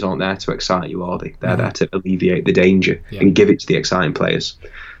those players aren't there to excite you, are they? They're there to alleviate the danger and give it to the exciting players.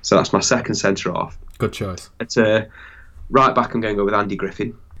 So that's my second centre-half. Good choice. At right back, I'm going to go with Andy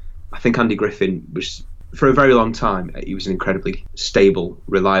Griffin. I think Andy Griffin was, for a very long time, he was an incredibly stable,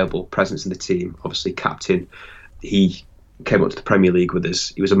 reliable presence in the team. Obviously, captain. He came up to the Premier League with us.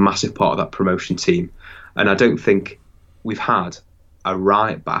 He was a massive part of that promotion team. And I don't think we've had a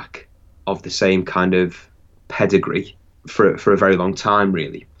right back of the same kind of pedigree for a very long time,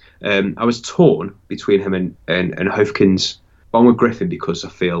 really. I was torn between him and Hofkins. One with Griffin because I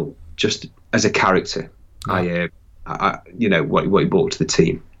feel just as a character, I what he brought to the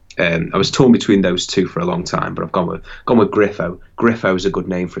team. I was torn between those two for a long time, but I've gone with Griffo. Griffo is a good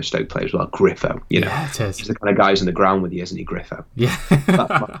name for a Stoke player as well. Griffo, Yeah, it is. He's the kind of guy who's on the ground with you, isn't he, Griffo? Yeah.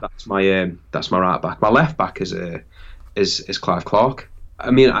 that's my right back. My left back is Clive Clark.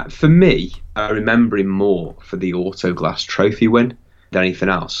 I mean, for me, I remember him more for the Autoglass Trophy win than anything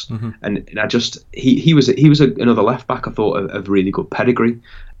else. And I just he was another left back I thought of really good pedigree.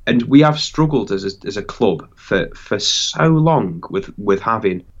 And we have struggled as a club for so long with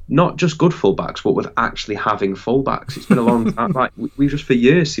having not just good fullbacks, but with actually having fullbacks. It's been a long time. Like we just for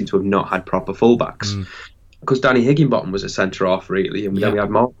years seem to have not had proper fullbacks. Because Danny Higginbottom was a centre half really, and then we had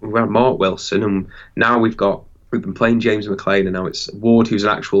Mark Wilson, and now we've been playing James McLean, and now it's Ward who's an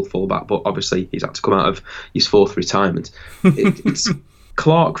actual fullback, but obviously he's had to come out of his fourth retirement. It's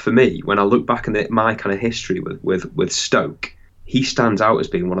Clark for me. When I look back at my kind of history with Stoke, he stands out as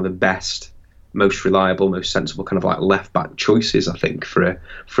being one of the best, most reliable, most sensible kind of like left back choices, I think, for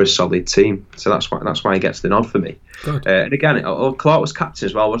a solid team. So that's why he gets the nod for me. And again, Clark was captain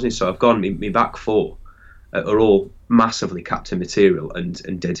as well, wasn't he? So I've gone me back four are all massively captain material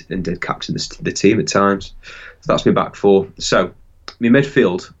and did captain the team at times. So that's my back four. So my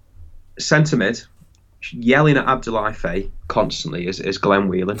midfield, centre mid, yelling at Abdoulaye Faye constantly is Glenn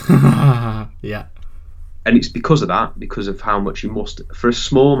Whelan. Yeah. And it's because of how much he must. For a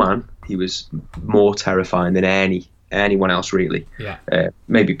small man, he was more terrifying than anyone else, really. Yeah.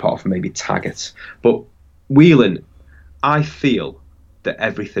 Maybe apart from maybe Taggart. But Whelan, I feel that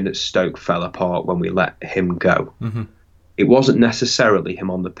everything at Stoke fell apart when we let him go. It wasn't necessarily him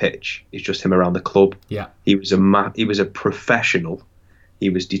on the pitch. It's just him around the club. Yeah. He was a professional.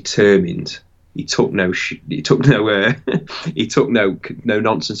 He was determined. He took no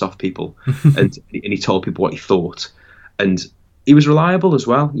nonsense off people, and he told people what he thought, and he was reliable as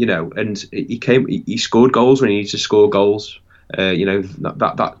well, And he scored goals when he needed to score goals.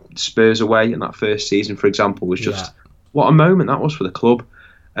 That Spurs away in that first season, for example, was just what a moment that was for the club,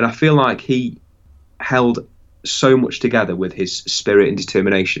 and I feel like he held so much together with his spirit and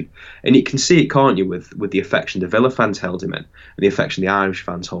determination, and you can see it, can't you, with the affection the Villa fans held him in, and the affection the Irish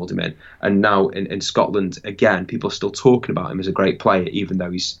fans hold him in, and now in Scotland again, people are still talking about him as a great player, even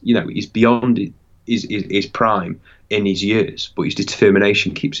though he's beyond his prime in his years, but his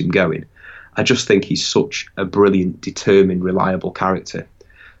determination keeps him going. I just think he's such a brilliant, determined, reliable character.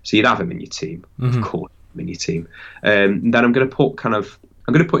 So you'd have him in your team, of course, in your team. And then I'm going to put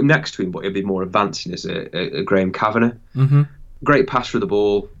him next to him, but he'll be more advancing as a Graham Kavanagh. Great passer of the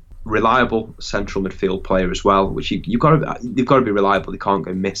ball, reliable central midfield player as well, which you've got to be reliable. They can't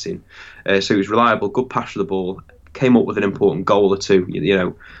go missing. So he was reliable, good passer of the ball, came up with an important goal or two.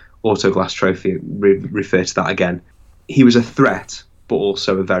 Autoglass Trophy, refer to that again. He was a threat, but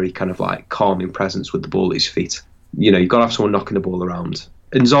also a very kind of like calming presence with the ball at his feet. You've got to have someone knocking the ball around.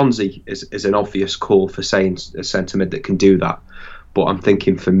 And Zonzi is an obvious call for saying a centre mid that can do that. But I'm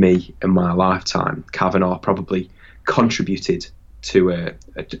thinking for me, in my lifetime, Kavanagh probably contributed to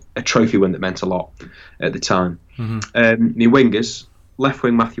a trophy win that meant a lot at the time. My wingers, left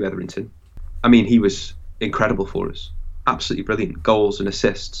wing Matthew Etherington. I mean, he was incredible for us. Absolutely brilliant. Goals and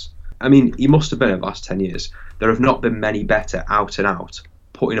assists. I mean, he must have been over the last 10 years. There have not been many better out and out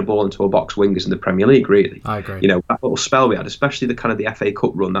putting a ball into a box wingers in the Premier League, really. I agree. That little spell we had, especially the FA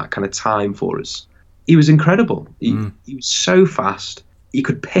Cup run, that kind of time for us. He was incredible. He was so fast. He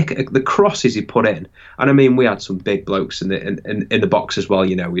could pick the crosses he put in. And I mean, we had some big blokes in the box as well.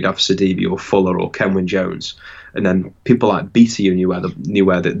 We'd have Sidibe or Fuller or Kenwyne Jones. And then people like Beattie who knew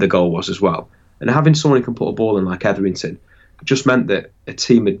where the goal was as well. And having someone who can put a ball in like Etherington just meant that a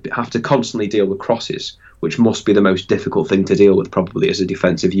team would have to constantly deal with crosses, which must be the most difficult thing to deal with probably as a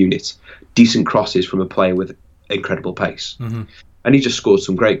defensive unit. Decent crosses from a player with incredible pace. And he just scored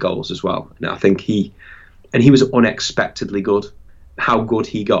some great goals as well. And I think he was unexpectedly good. How good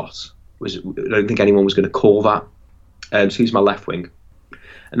he got I don't think anyone was going to call that. So he's my left wing.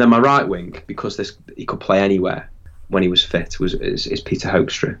 And then my right wing, because he could play anywhere when he was fit, is Peter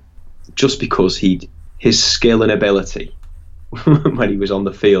Hoekstra. Just because his skill and ability when he was on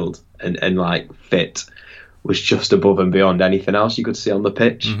the field and like fit was just above and beyond anything else you could see on the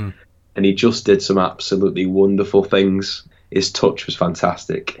pitch. And he just did some absolutely wonderful things. His touch was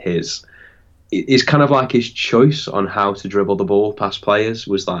fantastic. His kind of like his choice on how to dribble the ball past players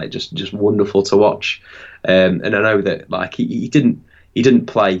was like just wonderful to watch. And I know that like he didn't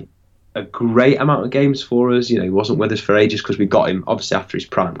play a great amount of games for us. He wasn't with us for ages because we got him obviously after his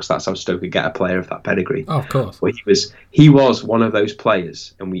prime, because that's how Stoke could get a player of that pedigree. Oh, of course. But he was one of those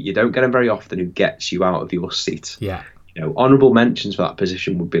players, and you don't get him very often, who gets you out of your seat. Yeah. Honourable mentions for that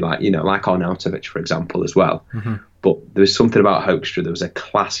position would be like Arnautovic, for example, as well. But there was something about Hoekstra, there was a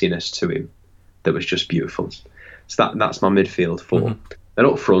classiness to him that was just beautiful. So that's my midfield four. Then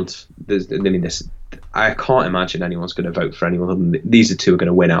up front, I can't imagine anyone's going to vote for anyone other than these two are going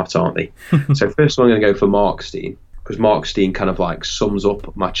to win out, aren't they? So first of all, I'm going to go for Mark Stein. because Mark Stein kind of like sums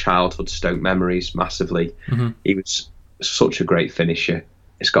up my childhood Stoke memories massively. He was such a great finisher.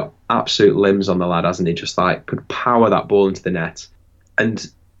 He's got absolute limbs on the lad, hasn't he? Just like could power that ball into the net. And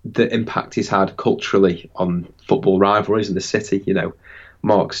the impact he's had culturally on football rivalries in the city,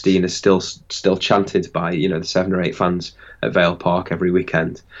 Mark Stein is still chanted by, the 7 or 8 fans at Vale Park every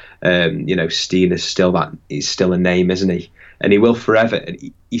weekend. Stein is he's still a name, isn't he? And he will forever. And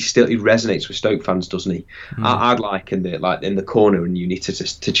he resonates with Stoke fans, doesn't he? I'd like in the corner, and you need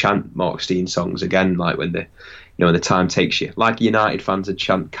to chant Mark Stein songs again, like when the time takes you. Like United fans would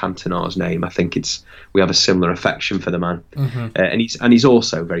chant Cantona's name. I think we have a similar affection for the man. And he's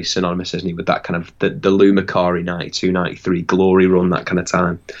also very synonymous, isn't he, with that kind of the Lou Macari 92-93 glory run, that kind of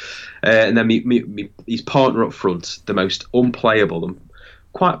time. And then his partner up front, the most unplayable and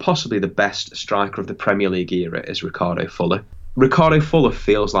quite possibly the best striker of the Premier League era, is Ricardo Fuller. Ricardo Fuller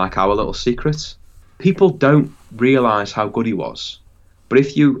feels like our little secret. People don't realise how good he was. But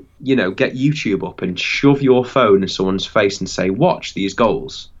if you get YouTube up and shove your phone in someone's face and say, watch these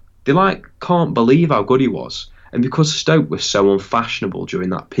goals, they can't believe how good he was. And because Stoke was so unfashionable during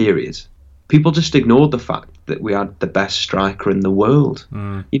that period, people just ignored the fact that we had the best striker in the world.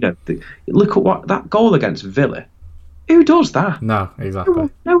 Look at that goal against Villa. Who does that? No, exactly.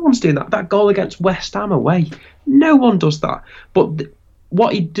 No one's doing that. That goal against West Ham away, no one does that. But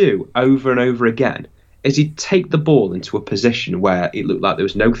what he'd do over and over again is he'd take the ball into a position where it looked like there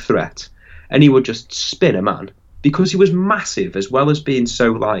was no threat, and he would just spin a man, because he was massive, as well as being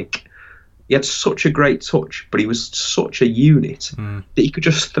so he had such a great touch, but he was such a unit that he could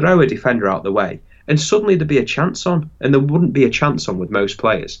just throw a defender out the way, and suddenly there'd be a chance on, and there wouldn't be a chance on with most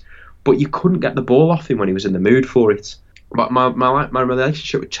players. But you couldn't get the ball off him when he was in the mood for it. But my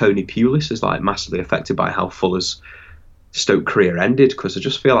relationship with Tony Pulis is massively affected by how Fuller's Stoke career ended, because I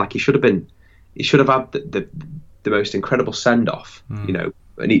just feel like he should have had the most incredible send off,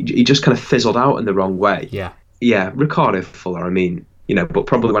 and he just kind of fizzled out in the wrong way. Yeah, Ricardo Fuller. But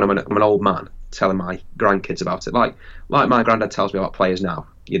probably when I'm an old man telling my grandkids about it, like my granddad tells me about players now,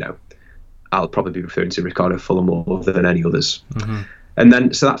 I'll probably be referring to Ricardo Fuller more than any others. And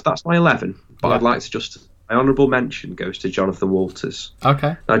then, so that's my 11. But I'd like to my honourable mention goes to Jonathan Walters.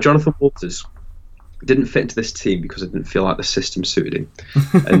 Okay. Now, Jonathan Walters didn't fit into this team because I didn't feel like the system suited him.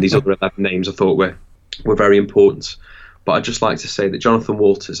 And these other 11 names I thought were very important. But I'd just like to say that Jonathan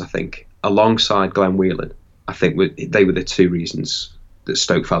Walters, I think, alongside Glenn Whelan, I think they were the 2 reasons that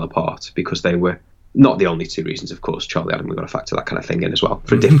Stoke fell apart, because they were not the only 2 reasons, of course. Charlie Adam, we've got to factor that kind of thing in as well,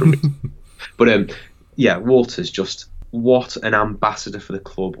 for a different reason. But Walters, just what an ambassador for the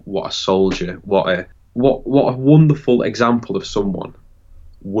club, what a soldier, what a wonderful example of someone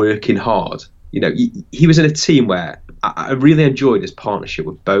working hard. He was in a team where I really enjoyed his partnership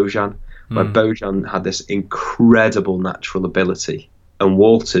with Bojan, where Bojan had this incredible natural ability and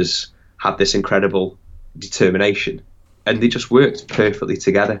Walters had this incredible determination, and they just worked perfectly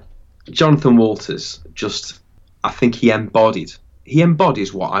together. Jonathan Walters, I think he embodies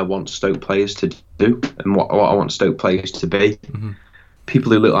what I want Stoke players to do and what I want Stoke players to be.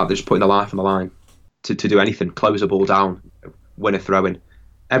 People who look like they're just putting their life on the line to do anything, close a ball down, win a throw-in.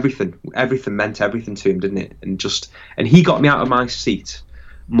 Everything meant everything to him, didn't it? And he got me out of my seat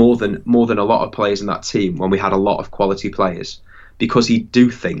more than a lot of players in that team when we had a lot of quality players, because he'd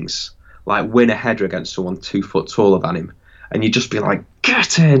do things like win a header against someone 2 foot taller than him, and you'd just be like,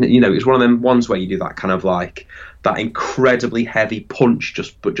 get in. It's one of them ones where you do that kind of that incredibly heavy punch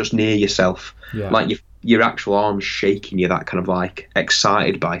just near yourself, like your actual arms shaking, you're that kind of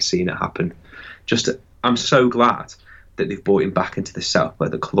excited by seeing it happen. I'm so glad that they've brought him back into the setup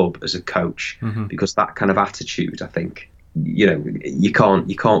at the club as a coach, because that kind of attitude, I think, you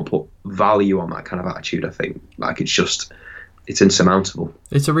can't put value on that kind of attitude. I think it's insurmountable.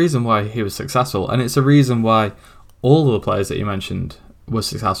 It's a reason why he was successful, and it's a reason why all of the players that you mentioned were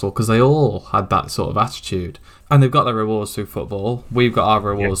successful, because they all had that sort of attitude, and they've got their rewards through football. We've got our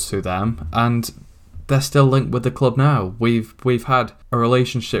rewards through them, and they're still linked with the club now. We've had a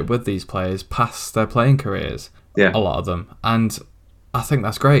relationship with these players past their playing careers, a lot of them, and I think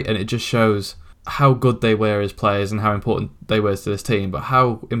that's great, and it just shows how good they were as players and how important they were to this team, but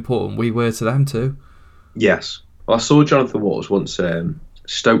how important we were to them too. Yes. Well, I saw Jonathan Walters once.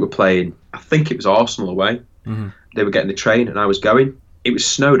 Stoke were playing, I think it was Arsenal away. They were getting the train and I was going. It was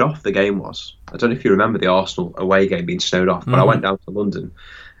snowed off, the game was. I don't know if you remember the Arsenal away game being snowed off, but I went down to London,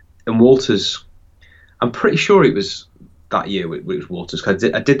 and Walters, I'm pretty sure it was that year it was Walters, because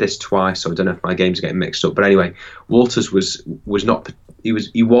I did this twice, so I don't know if my games are getting mixed up. But anyway, Walters was not,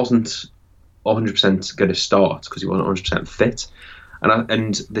 he wasn't 100% going to start because he wasn't 100% fit,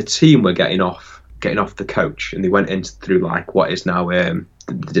 and the team were getting off getting off the coach, and they went in through like what is now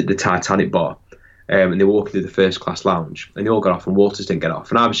the Titanic bar, and they were walking through the first class lounge, and they all got off, and Waters didn't get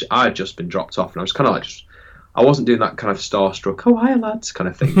off, and I had just been dropped off, and I was kind of like I wasn't doing that kind of starstruck, oh hi lads kind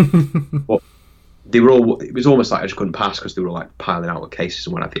of thing, but they were all. It was almost like I just couldn't pass because they were all like piling out with cases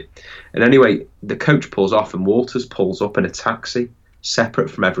and what have you. And anyway, the coach pulls off, and Waters pulls up in a taxi, separate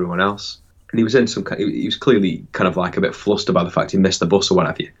from everyone else. And he was in some. He was clearly kind of like a bit flustered by the fact he missed the bus or what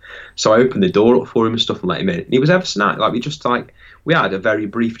have you. So I opened the door up for him and stuff and let him in. And he was ever so nice. Like we had a very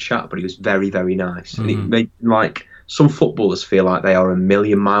brief chat, but he was very, very nice. And it made like some footballers feel like they are a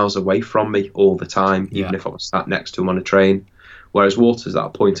million miles away from me all the time, even if I was sat next to him on a train. Whereas Waters, at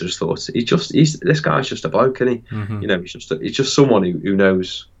that point, I just thought this guy's just a bloke, isn't he? You know, he's just someone who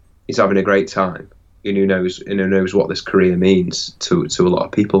knows he's having a great time, and who knows what this career means to a lot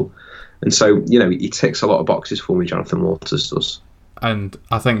of people. And so, you know, he ticks a lot of boxes for me, Jonathan Waters does. And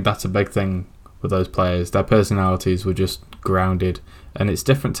I think that's a big thing with those players. Their personalities were just grounded, and it's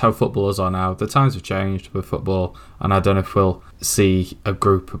different to how footballers are now. The times have changed with football, and I don't know if we'll see a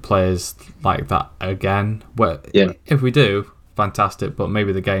group of players like that again. If we do, fantastic, but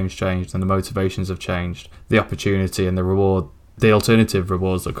maybe the game's changed and the motivations have changed, the opportunity and the reward, the alternative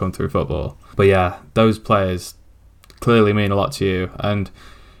rewards that come through football. But yeah, those players clearly mean a lot to you, and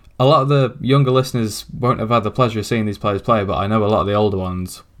a lot of the younger listeners won't have had the pleasure of seeing these players play, but I know a lot of the older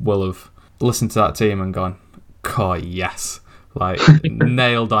ones will have listened to that team and gone, God, yes, like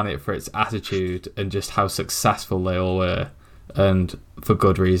nailed on it for its attitude and just how successful they all were, and for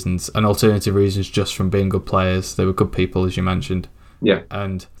good reasons, and alternative reasons just from being good players. They were good people, as you mentioned. Yeah.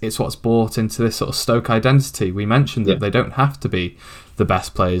 And it's what's brought into this sort of Stoke identity. We mentioned that they don't have to be the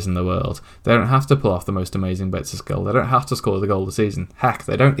best players in the world. They don't have to pull off the most amazing bits of skill. They don't have to score the goal of the season. Heck,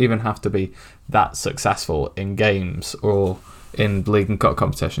 they don't even have to be that successful in games or in league and cup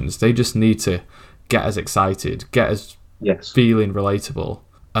competitions. They just need to get us excited, get us feeling relatable,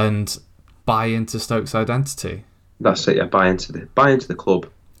 and buy into Stoke's identity. That's it, yeah, buy into the club.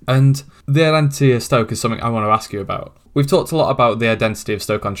 And the identity of Stoke is something I want to ask you about. We've talked a lot about the identity of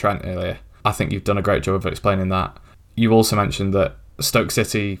Stoke-on-Trent earlier. I think you've done a great job of explaining that. You also mentioned that Stoke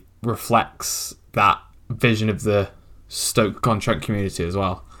City reflects that vision of the Stoke-on-Trent community as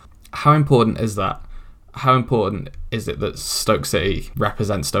well. How important is that? How important is it that Stoke City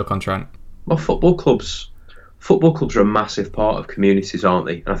represents Stoke-on-Trent? Well, football clubs are a massive part of communities, aren't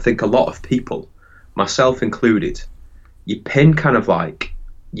they? And I think a lot of people, myself included, you pin kind of like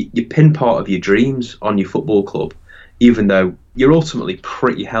you pin part of your dreams on your football club, even though you're ultimately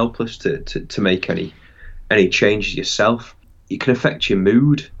pretty helpless to make any changes yourself. It can affect your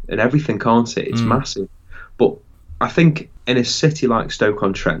mood and everything, can't it? It's massive. But I think in a city like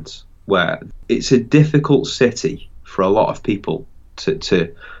Stoke-on-Trent, where it's a difficult city for a lot of people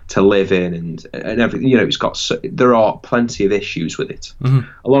to live in and everything, you know, there are plenty of issues with it,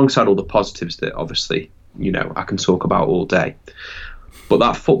 alongside all the positives that obviously, you know, I can talk about all day. But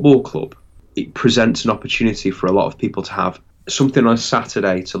that football club, it presents an opportunity for a lot of people to have something on a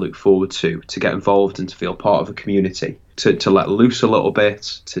Saturday to look forward to get involved and to feel part of a community, to let loose a little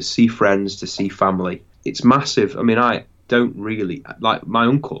bit, to see friends, to see family. It's massive. I mean, I don't really, like my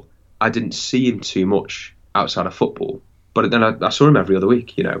uncle, I didn't see him too much outside of football, but then I saw him every other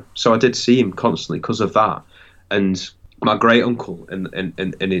week, you know. So I did see him constantly because of that. And my great uncle in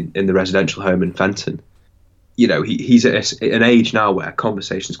the residential home in Fenton, you know, he's at an age now where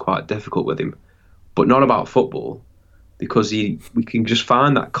conversation's quite difficult with him, but not about football, because we can just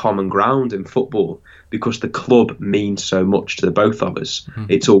find that common ground in football because the club means so much to the both of us.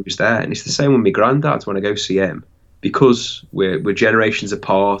 It's always there. And it's the same with my granddad when I go see him, because we're generations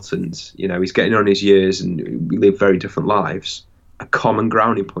apart and, you know, he's getting on his years and we live very different lives. A common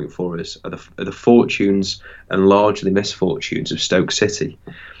grounding point for us are the fortunes and largely misfortunes of Stoke City.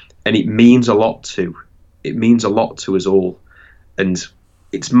 And it means a lot to us all. And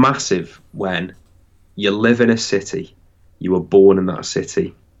it's massive when you live in a city, you were born in that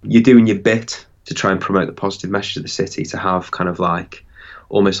city, you're doing your bit to try and promote the positive message of the city, to have kind of like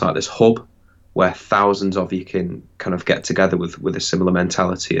almost like this hub where thousands of you can kind of get together with a similar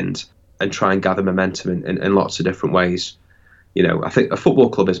mentality and try and gather momentum in lots of different ways. You know, I think a football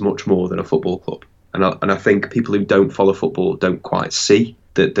club is much more than a football club. And I think people who don't follow football don't quite see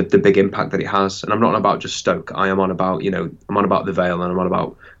the big impact that it has. And I'm not on about just Stoke. I'm on about the Vale, and I'm on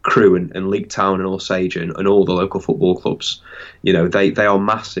about Crewe and League Town and All-Sage and all the local football clubs. You know, they are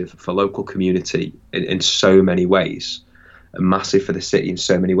massive for local community in so many ways, and massive for the city in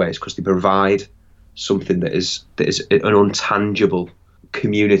so many ways, because they provide something that is an untangible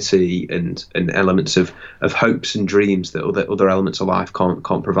community and elements of hopes and dreams that other elements of life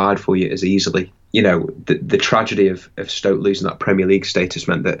can't provide for you as easily. the tragedy of Stoke losing that Premier League status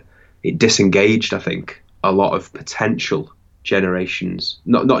meant that it disengaged, I think, a lot of potential generations,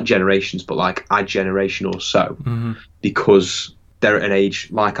 not generations, but like a generation or so, because they're at an age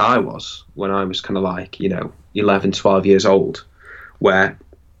like I was when I was kind of like, 11, 12 years old, where,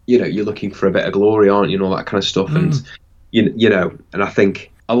 you're looking for a bit of glory, aren't you, and all that kind of stuff. And, and I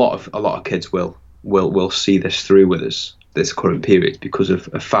think a lot of kids will see this through with us, this current period, because of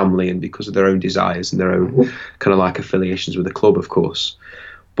a family and because of their own desires and their own kind of like affiliations with the club, of course.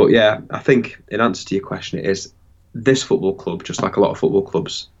 But yeah, I think in answer to your question, it is this football club, just like a lot of football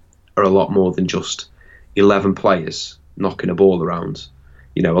clubs, are a lot more than just 11 players knocking a ball around.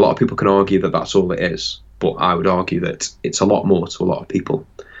 A lot of people can argue that that's all it is, but I would argue that it's a lot more to a lot of people,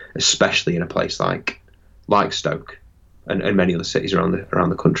 especially in a place like Stoke and many other cities around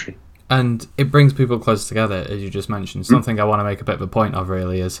the country. And it brings people close together, as you just mentioned. Something I want to make a bit of a point of,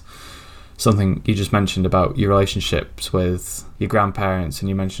 really, is something you just mentioned about your relationships with your grandparents, and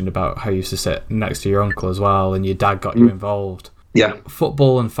you mentioned about how you used to sit next to your uncle as well, and your dad got you involved. Yeah.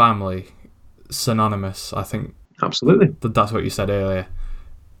 Football and family, synonymous, I think. Absolutely. That's what you said earlier.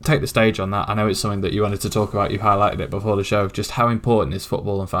 Take the stage on that. I know it's something that you wanted to talk about. You highlighted it before the show. Just how important is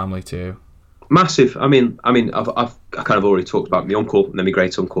football and family to you? Massive. I mean, I've kind of already talked about my uncle and then my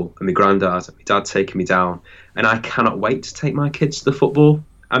great uncle and my granddad, my dad taking me down, and I cannot wait to take my kids to the football.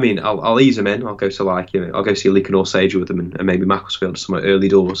 I mean, I'll ease them in. I'll go to I'll go see Leek or Sage with them, and maybe Macclesfield somewhere early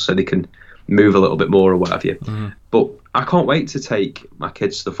doors so they can move a little bit more or whatever. But I can't wait to take my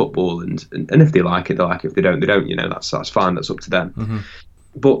kids to the football, and if they like it, they like it. If they don't, they don't. That's fine. That's up to them.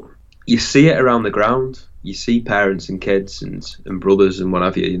 But you see it around the ground. You see parents and kids and brothers and what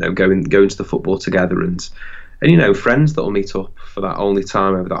have you, going to the football together, and friends that will meet up for that only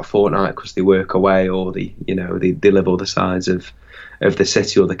time over that fortnight because they work away or they live other sides of the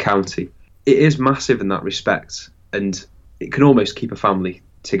city or the county. It is massive in that respect, and it can almost keep a family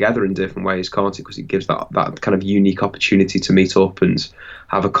together in different ways, can't it? Because it gives that kind of unique opportunity to meet up and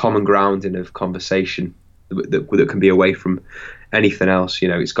have a common grounding of conversation that can be away from anything else.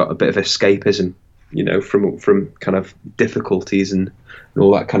 It's got a bit of escapism, from kind of difficulties and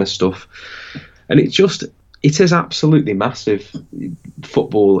all that kind of stuff. And it is absolutely massive,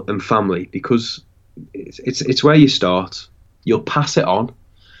 football and family, because it's where you start. You'll pass it on.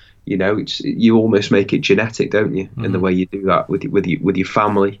 You almost make it genetic, don't you? In the way you do that with your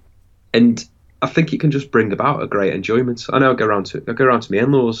family. And I think it can just bring about a great enjoyment. I know I go around to my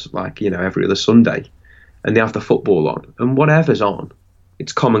in-laws every other Sunday, and they have the football on, and whatever's on,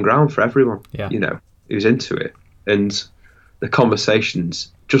 it's common ground for everyone. Who's into it, and the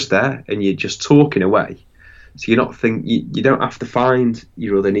conversation's just there, and you're just talking away. So you don't have to find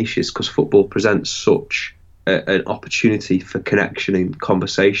your other niches, because football presents such an opportunity for connection and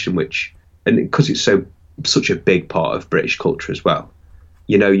conversation, and because it's such a big part of British culture as well.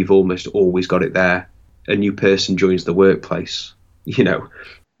 You've almost always got it there. A new person joins the workplace.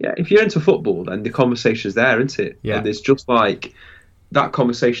 If you're into football, then the conversation's there, isn't it? Yeah. And it's just like that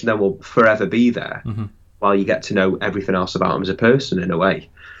conversation then will forever be there while you get to know everything else about them as a person, in a way.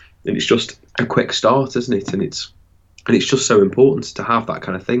 And it's just a quick start, isn't it? And it's just so important to have that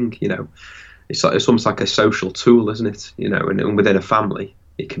kind of thing. It's almost like a social tool, isn't it? And within a family,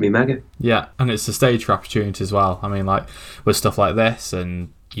 it can be mega. Yeah, and it's a stage for opportunity as well. I mean, like with stuff like this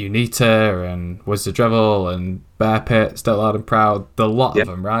and Unita and Wizard Drivel and Bear Pit, Still Loud and Proud, the lot of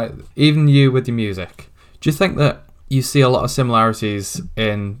them, right? Even you with your music. Do you think that you see a lot of similarities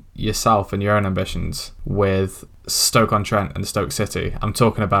in yourself and your own ambitions with Stoke-on-Trent and Stoke City? I'm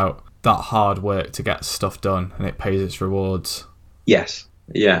talking about that hard work to get stuff done, and it pays its rewards. Yes,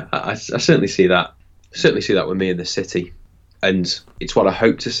 yeah, I certainly see that. Certainly see that with me in the city, and it's what I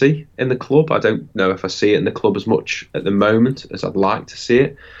hope to see in the club. I don't know if I see it in the club as much at the moment as I'd like to see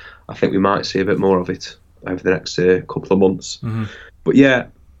it. I think we might see a bit more of it over the next couple of months. But yeah,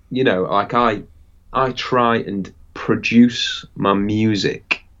 I try and produce my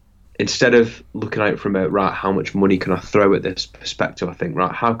music instead of looking at it from how much money can I throw at this perspective. I think,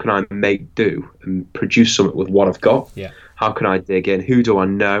 how can I make do and produce something with what I've got? Yeah. How can I dig in? Who do I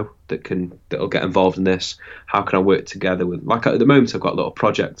know that'll get involved in this? How can I work together with? Like at the moment, I've got a little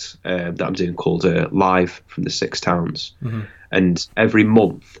project that I'm doing called Live from the Six Towns, and every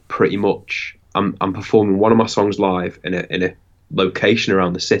month, pretty much, I'm performing one of my songs live in a location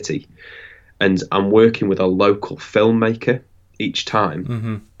around the city, and I'm working with a local filmmaker each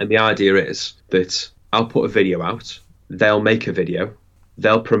time. And the idea is that I'll put a video out, they'll make a video,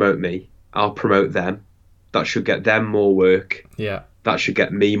 they'll promote me, I'll promote them. That should get them more work. Yeah. That should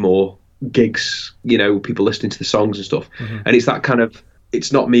get me more gigs, people listening to the songs and stuff. And it's that kind of,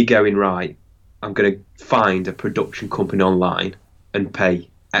 it's not me going, right, I'm going to find a production company online and pay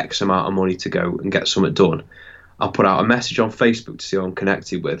X amount of money to go and get something done. I'll put out a message on Facebook to see who I'm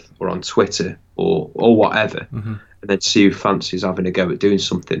connected with, or on Twitter, or whatever, and then see who fancies having a go at doing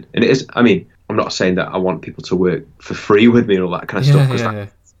something. And it is, I mean, I'm not saying that I want people to work for free with me and all that kind of stuff, because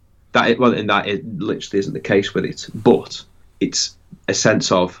that literally isn't the case with it. But it's a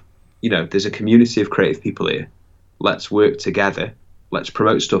sense of, there's a community of creative people here. Let's work together. Let's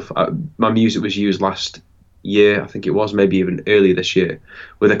promote stuff. My music was used last year, I think it was, maybe even earlier this year,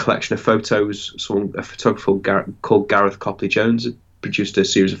 with a collection of photos. A photographer called Gareth Copley-Jones had produced a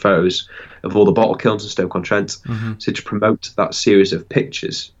series of photos of all the bottle kilns in Stoke-on-Trent. So to promote that series of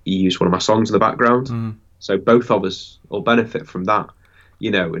pictures, he used one of my songs in the background. So both of us will benefit from that,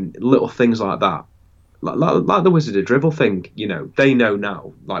 and little things like that. Like the Wizard of Dribble thing, they know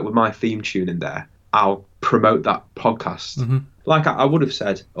now, like with my theme tune in there, I'll promote that podcast. Like I would have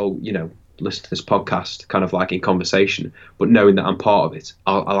said, listen to this podcast, kind of like in conversation, but knowing that I'm part of it,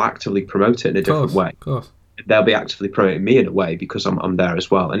 I'll actively promote it in a different way. Of course. They'll be actively promoting me in a way because I'm there as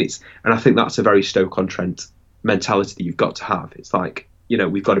well. And I think that's a very Stoke-on-Trent mentality that you've got to have. It's like,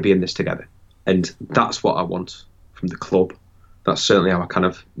 we've got to be in this together. And that's what I want from the club. That's certainly how I kind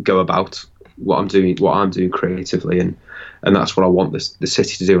of go about what I'm doing creatively, and that's what I want the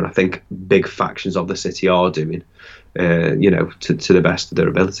city to do. And I think big factions of the city are doing, to the best of their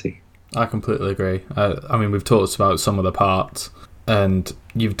ability. I completely agree. I mean, we've talked about some of the parts, and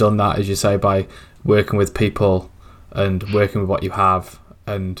you've done that, as you say, by working with people and working with what you have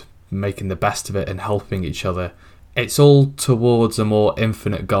and making the best of it and helping each other. It's all towards a more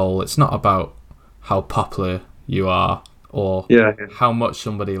infinite goal. It's not about how popular you are or how much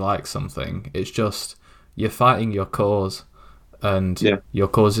somebody likes something. It's just you're fighting your cause, and your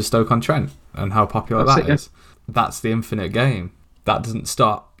cause is Stoke-on-Trent, and how popular that is. That's the infinite game. That doesn't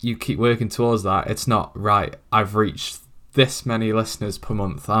stop. You keep working towards that. It's not, right, I've reached this many listeners per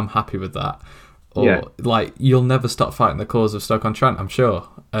month, I'm happy with that. Or you'll never stop fighting the cause of Stoke-on-Trent, I'm sure.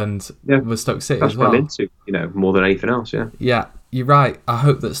 And with Stoke City as well. That's what I'm into, more than anything else, Yeah, you're right. I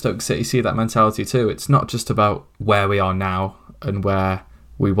hope that Stoke City see that mentality too. It's not just about where we are now and where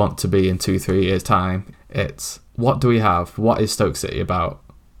we want to be in 2-3 years' time. It's what do we have? What is Stoke City about?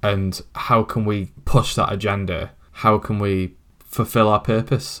 And how can we push that agenda? How can we fulfill our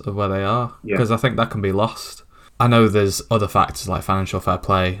purpose of where they are? Because I think that can be lost. I know there's other factors like financial fair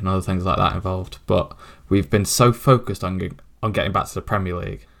play and other things like that involved, but we've been so focused on getting back to the Premier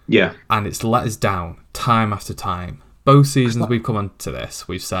League. Yeah. And it's let us down time after time. Both seasons we've come onto this,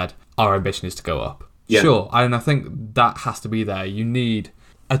 we've said our ambition is to go up. Yeah. Sure, and I think that has to be there. You need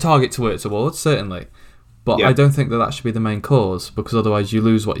a target to work towards, certainly. But I don't think that should be the main cause, because otherwise you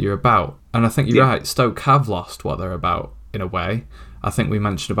lose what you're about. And I think you're right, Stoke have lost what they're about, in a way. I think we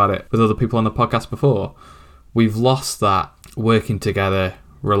mentioned about it with other people on the podcast before. We've lost that working together,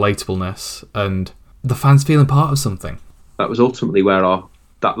 relatableness, and the fans feeling part of something. That was ultimately where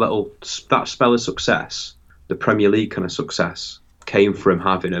that spell of success, the Premier League kind of success, came from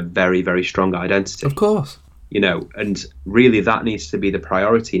having a very, very strong identity. Of course. And really that needs to be the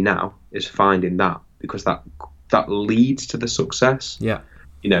priority now, is finding that, because that leads to the success. Yeah.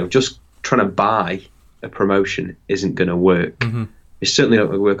 Just trying to buy a promotion isn't going to work. Mm-hmm. It's certainly not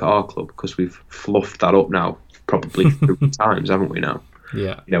going to work at our club, because we've fluffed that up now probably 3 times, haven't we now?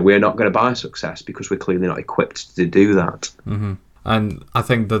 Yeah. We're not going to buy success because we're clearly not equipped to do that. Mm-hmm. And I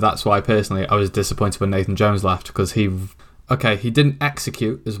think that's why personally I was disappointed when Nathan Jones left, because he didn't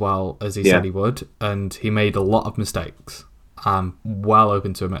execute as well as he said he would, and he made a lot of mistakes. I'm well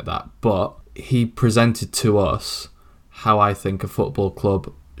open to admit that, but he presented to us how I think a football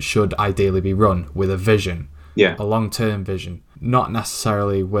club should ideally be run, with a vision, a long-term vision, not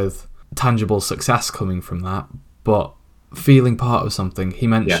necessarily with tangible success coming from that, but feeling part of something. He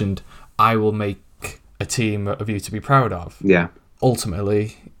mentioned, I will make a team of you to be proud of. Yeah.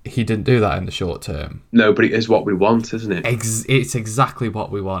 Ultimately, he didn't do that in the short term. No, but it is what we want, isn't it? It's exactly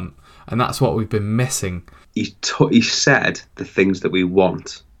what we want, and that's what we've been missing. He said the things that we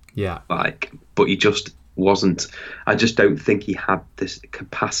want. Yeah. But he just wasn't. I just don't think he had this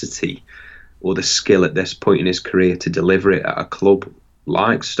capacity or the skill at this point in his career to deliver it at a club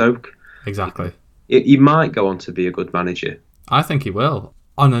like Stoke. Exactly. He might go on to be a good manager. I think he will.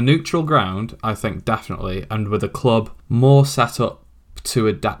 On a neutral ground, I think definitely, and with a club more set up to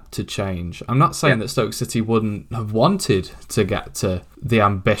adapt to change. I'm not saying that Stoke City wouldn't have wanted to get to the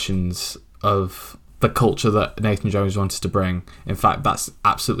ambitions of the culture that Nathan Jones wanted to bring. In fact, that's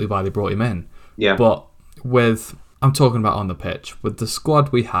absolutely why they brought him in. Yeah. But I'm talking about on the pitch, with the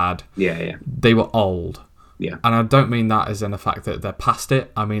squad we had, they were old. Yeah. And I don't mean that as in the fact that they're past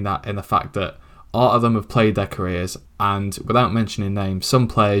it. I mean that in the fact that A lot of them have played their careers, and without mentioning names, some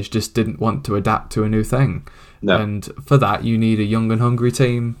players just didn't want to adapt to a new thing. No. And for that, you need a young and hungry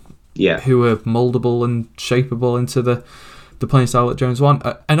team Yeah. who are mouldable and shapeable into the playing style that Jones want,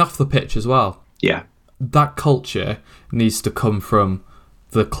 and off the pitch as well. Yeah. That culture needs to come from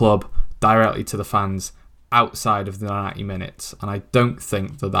the club directly to the fans outside of the 90 minutes, and I don't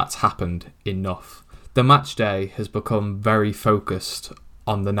think that that's happened enough. The match day has become very focused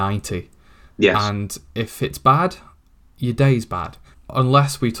on the 90. Yes. And if it's bad, your day's bad.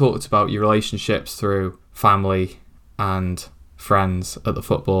 Unless we talked about your relationships through family and friends at the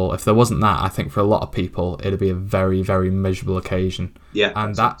football, if there wasn't that, I think for a lot of people it'd be a very, very miserable occasion. Yeah.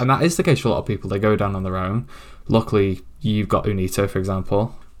 And that is the case for a lot of people. They go down on their own. Luckily, you've got Unito, for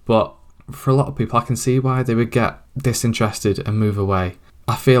example. But for a lot of people, I can see why they would get disinterested and move away.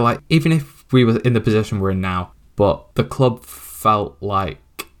 I feel like even if we were in the position we're in now, but the club felt like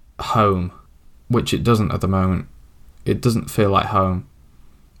home, which it doesn't at the moment. It doesn't feel like home.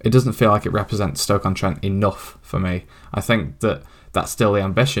 It doesn't feel like it represents Stoke-on-Trent enough for me. I think that that's still the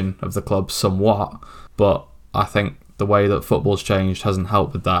ambition of the club somewhat, but I think the way that football's changed hasn't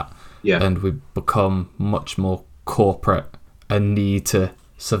helped with that. Yeah. And we've become much more corporate and need to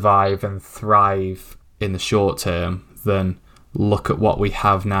survive and thrive in the short term than look at what we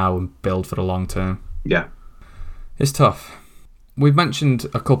have now and build for the long term. Yeah. It's tough. We've mentioned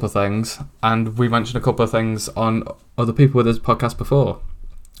a couple of things, and we mentioned a couple of things on other people with this podcast before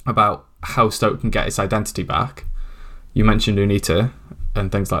about how Stoke can get its identity back. You mentioned Unita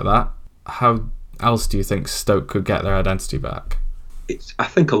and things like that. How else do you think Stoke could get their identity back? I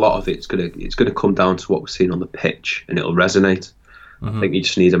think a lot of it's gonna come down to what we're seeing on the pitch, and it'll resonate. I think you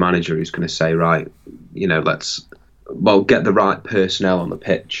just need a manager who's going to say, right, let's get the right personnel on the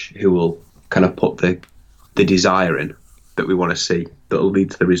pitch who will kind of put the desire in that we want to see, that will lead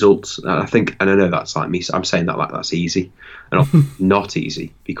to the results. And I know that's like me. I'm saying that like that's easy, and not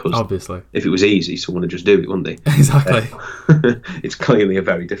easy, because obviously, if it was easy, someone would just do it, wouldn't they? Exactly. It's clearly a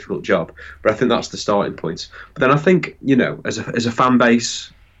very difficult job, but I think that's the starting point. But then I think as a fan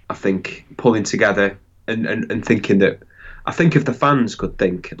base, I think pulling together and thinking that. I think if the fans could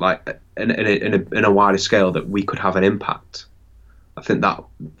think like in a wider scale that we could have an impact, I think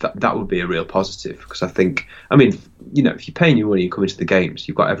that would be a real positive. Because if you're paying your money and coming to the games,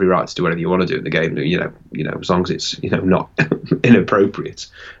 you've got every right to do whatever you want to do in the game. As long as it's not inappropriate.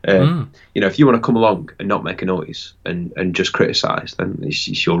 If you want to come along and not make a noise and just criticise, then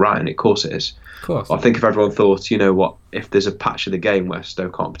it's your right, and of course it is. Of course. I think if everyone thought, if there's a patch of the game where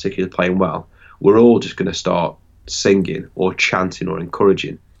Stoke aren't particularly playing well, we're all just going to start singing or chanting or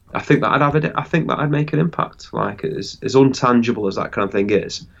encouraging, I think that I'd make an impact. Like as untangible as that kind of thing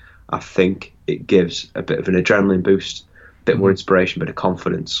is, I think it gives a bit of an adrenaline boost, a bit more inspiration, a bit of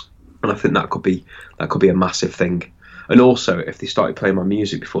confidence, and I think that could be a massive thing. And also, if they started playing my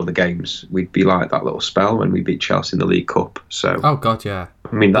music before the games, we'd be like that little spell when we beat Chelsea in the League Cup. So, oh god, yeah,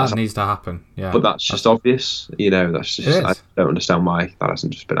 that needs to happen. Yeah, but that's just obvious. That's just I don't understand why that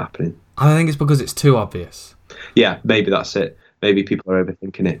hasn't just been happening. I think it's because it's too obvious. Yeah, maybe that's it. Maybe people are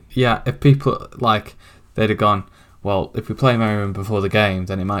overthinking it. Yeah, if people they'd have gone, well, if we play Merrym'n before the game,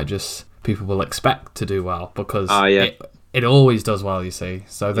 then it might just people will expect to do well because it always does well, you see.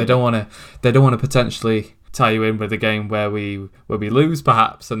 So they don't want to potentially tie you in with a game where we lose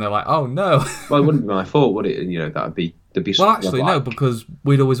perhaps, and they're like, oh no. Well, it wouldn't be my fault, would it? And there'd be. Well, actually, no, because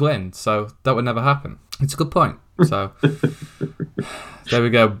we'd always win, so that would never happen. It's a good point. So there we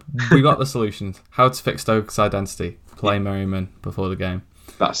go. We got the solution. How to fix Stoke's identity. Play Merrym'n before the game.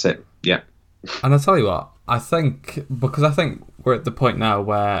 That's it. Yeah. And I'll tell you what, I think we're at the point now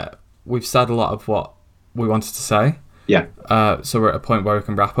where we've said a lot of what we wanted to say. Yeah. So we're at a point where we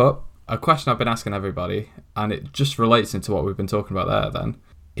can wrap up. A question I've been asking everybody, and it just relates into what we've been talking about there then.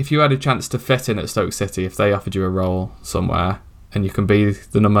 If you had a chance to fit in at Stoke City, if they offered you a role somewhere, and you can be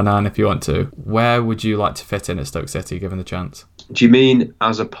the number 9 if you want to, where would you like to fit in at Stoke City, given the chance? Do you mean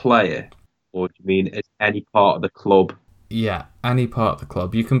as a player, or do you mean as any part of the club? Yeah, any part of the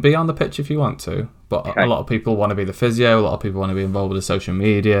club. You can be on the pitch if you want to, but a lot of people want to be the physio, a lot of people want to be involved with the social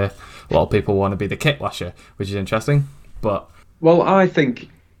media, a lot of people want to be the kit washer, which is interesting. Well, I think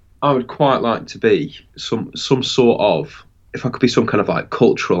I would quite like to be some sort of, if I could be some kind of like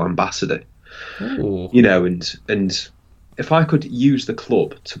cultural ambassador. Ooh. And if I could use the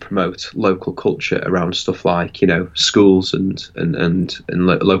club to promote local culture around stuff like, schools and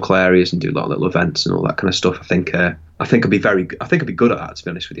local areas, and do a lot of little events and all that kind of stuff, I think I'd be good at that, to be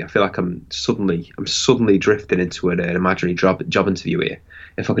honest with you. I feel like I'm suddenly drifting into an imaginary job interview here.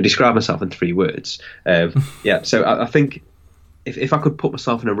 If I could describe myself in 3 words, yeah. So I think if I could put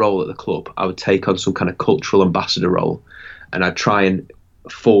myself in a role at the club, I would take on some kind of cultural ambassador role, and I'd try and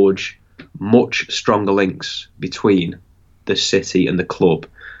forge much stronger links between the city and the club.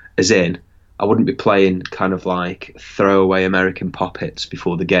 As in, I wouldn't be playing kind of like throwaway American pop hits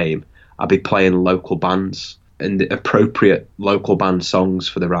before the game. I'd be playing local bands and appropriate local band songs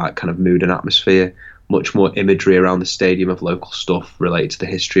for the right kind of mood and atmosphere. Much more imagery around the stadium of local stuff related to the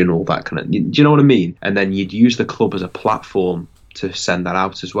history and all that kind of. Do you know what I mean? And then you'd use the club as a platform to send that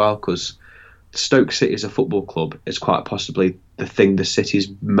out as well, because Stoke City as a football club is quite possibly the thing the city's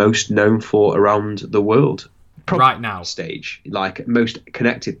most known for around the world. Probably right now, stage, like most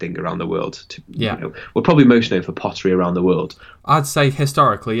connected thing around the world. Yeah, we're probably most known for pottery around the world. I'd say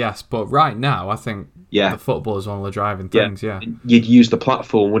historically, yes, but right now, I think the football is one of the driving things. Yeah, you'd use the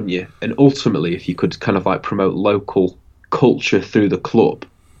platform, wouldn't you? And ultimately, if you could kind of like promote local culture through the club,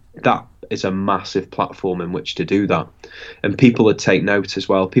 that is a massive platform in which to do that. And people would take note as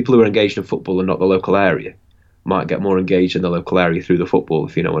well. People who are engaged in football and not the local area might get more engaged in the local area through the football,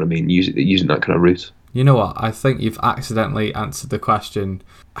 if you know what I mean, using that kind of route. You know what? I think you've accidentally answered the question,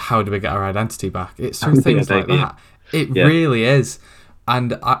 how do we get our identity back? It's through things like that. It really is.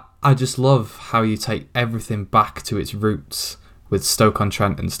 And I just love how you take everything back to its roots with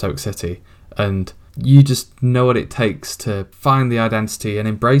Stoke-on-Trent and Stoke City. And you just know what it takes to find the identity and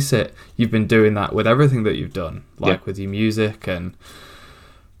embrace it. You've been doing that with everything that you've done, like with your music and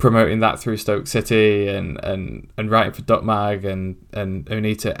promoting that through Stoke City and writing for Duck Mag and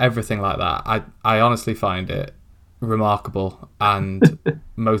Unita, everything like that. I honestly find it remarkable and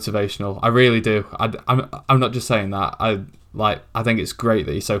motivational. I really do. I'm not just saying that. I think it's great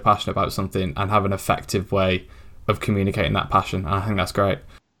that you're so passionate about something and have an effective way of communicating that passion. And I think that's great.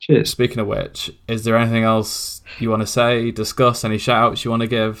 Cheers. Speaking of which, is there anything else you want to say, discuss, any shout outs you want to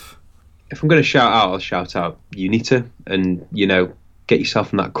give? If I'm going to shout out, I'll shout out Unita and, get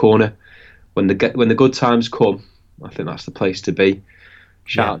yourself in that corner. When the good times come, I think that's the place to be.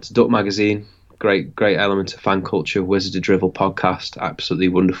 Shout out to Duck Magazine. Great element of fan culture. Wizard of Drivel podcast. Absolutely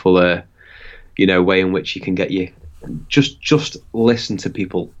wonderful, way in which you can get you just listen to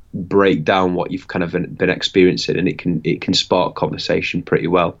people break down what you've kind of been experiencing, and it can spark conversation pretty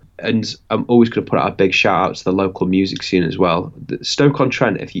well. And I'm always going to put out a big shout out to the local music scene as well.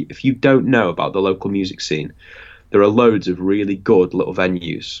 Stoke-on-Trent, if you don't know about the local music scene, there are loads of really good little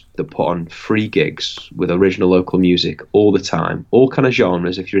venues that put on free gigs with original local music all the time, all kind of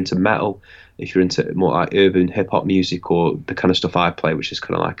genres. If you're into metal, if you're into more like urban hip hop music, or the kind of stuff I play, which is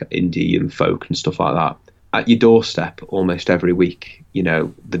kind of like indie and folk and stuff like that, at your doorstep almost every week,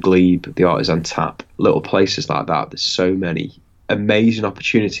 the Glebe, the Artisan Tap, little places like that. There's so many amazing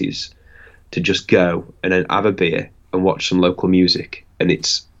opportunities to just go and then have a beer and watch some local music,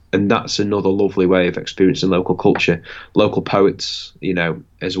 and that's another lovely way of experiencing local culture. Local poets,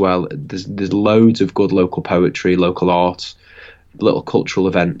 as well. There's loads of good local poetry, local art, little cultural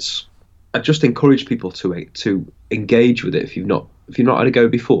events. I just encourage people to engage with it if you've not had a go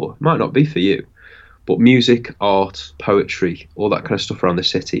before. It might not be for you, but music, art, poetry, all that kind of stuff around the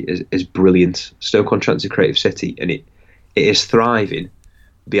city is brilliant. Stoke-on-Trent's a creative city, and it is thriving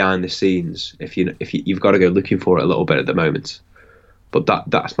behind the scenes. If you've got to go looking for it a little bit at the moment. But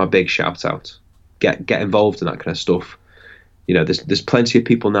that's my big shout out. Get involved in that kind of stuff. There's plenty of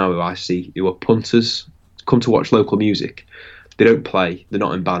people now who I see who are punters, come to watch local music. They don't play, they're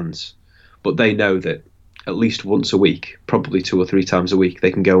not in bands, but they know that at least once a week, probably 2 or 3 times a week,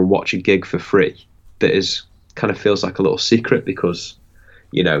 they can go and watch a gig for free. That is kind of feels like a little secret, because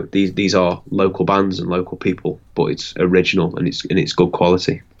these are local bands and local people, but it's original and it's good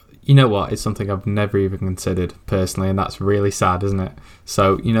quality. You know what? It's something I've never even considered personally, and that's really sad, isn't it?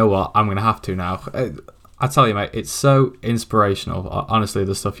 So, you know what? I'm going to have to now. I tell you, mate, it's so inspirational, honestly,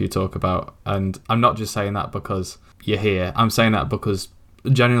 the stuff you talk about. And I'm not just saying that because you're here. I'm saying that because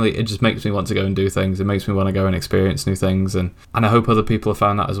generally it just makes me want to go and do things. It makes me want to go and experience new things. And I hope other people have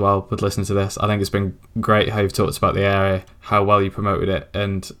found that as well with listening to this. I think it's been great how you've talked about the area, how well you promoted it,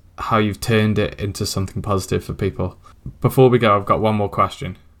 and how you've turned it into something positive for people. Before we go, I've got one more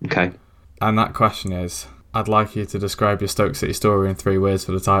question. Okay. And that question is, I'd like you to describe your Stoke City story in 3 words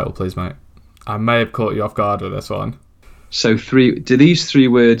for the title, please, mate. I may have caught you off guard with this one. So do these 3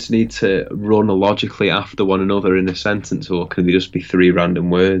 words need to run logically after one another in a sentence, or can they just be 3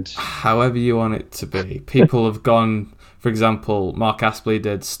 random words? However you want it to be. People have gone, for example, Mark Aspley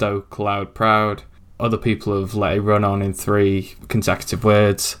did Stoke, loud, proud. Other people have let it run on in 3 consecutive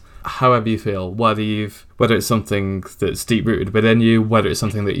words. However you feel, whether it's something that's deep rooted within you, whether it's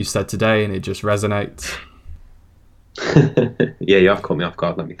something that you said today and it just resonates. Yeah, you have caught me off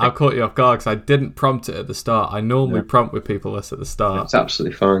guard. Let me I think. caught you off guard because I didn't prompt it at the start. I normally prompt with people this at the start. It's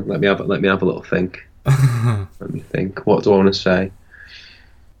absolutely fine. Let me have a little think. Let me think. What do I want to say?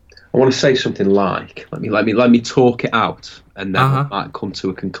 I want to say something like, let me talk it out, and then I might come to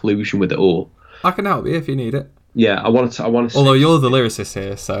a conclusion with it all. I can help you if you need it. Yeah, I want to. Although you're the lyricist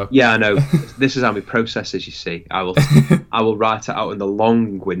here, so yeah, I know. This is how my process is. You see, I will write it out in the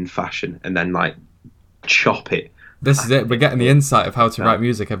long wind fashion, and then like chop it. This is it. We're getting the insight of how to write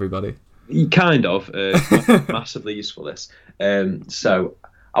music, everybody. Kind of massively useful. This. So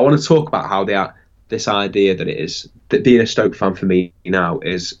I want to talk about how this idea that being a Stoke fan for me now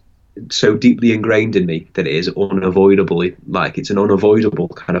is so deeply ingrained in me that it is unavoidably, like it's an unavoidable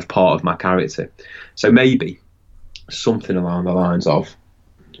kind of part of my character. So maybe something along the lines of,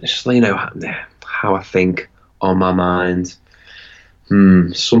 just, you know, how I think on my mind.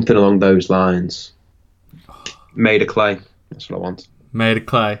 Something along those lines. Made of clay. That's what I want. Made of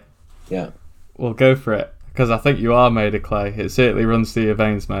clay. Yeah. We'll go for it, because I think you are made of clay. It certainly runs through your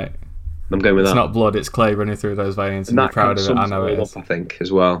veins, mate. I'm going with that. It's not blood, it's clay running through those veins, and you're proud of it. I know it is. I think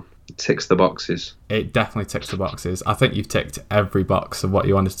as well. It ticks the boxes. It definitely ticks the boxes. I think you've ticked every box of what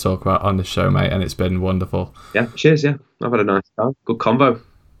you wanted to talk about on the show, mate, and it's been wonderful. Yeah, cheers, yeah. I've had a nice time. Good combo.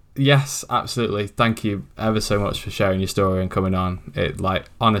 Yes, absolutely. Thank you ever so much for sharing your story and coming on.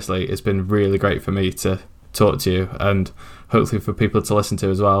 Honestly, it's been really great for me to talk to you, and hopefully for people to listen to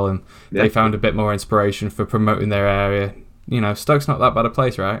as well, and they found a bit more inspiration for promoting their area. You know, Stoke's not that bad a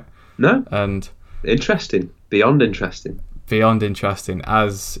place, right? No. And interesting. Beyond interesting. Beyond interesting,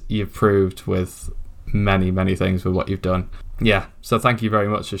 as you've proved with many, many things with what you've done. Yeah, so thank you very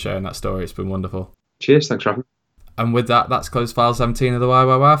much for sharing that story. It's been wonderful. Cheers, thanks for having me. And with that, that's closed file 17 of the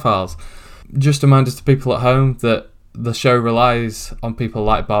YYY files. Just a reminder to people at home that the show relies on people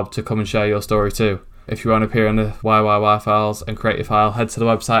like Bob to come and share your story too. If you want to appear on the YYY files and create a file, head to the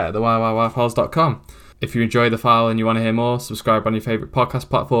website at theyyfiles.com. If you enjoy the file and you want to hear more, subscribe on your favourite podcast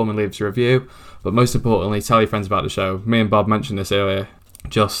platform and leave us a review. But most importantly, tell your friends about the show. Me and Bob mentioned this earlier.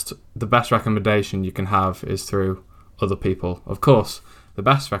 Just the best recommendation you can have is through other people. Of course, the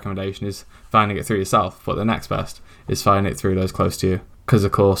best recommendation is finding it through yourself, but the next best is finding it through those close to you. Because,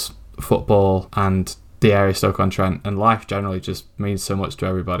 of course, football and the area Stoke-on-Trent and life generally just means so much to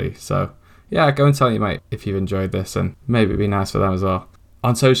everybody. So, yeah, go and tell your mate if you've enjoyed this, and maybe it'd be nice for them as well.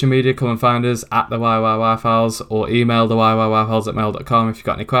 On social media, come and find us at the YYY Files, or email the YYYfiles@mail.com if you've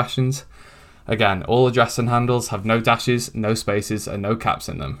got any questions. Again, all address and handles have no dashes, no spaces, and no caps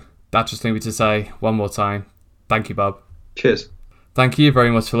in them. That just leaves me to say, one more time, thank you, Bob. Cheers. Thank you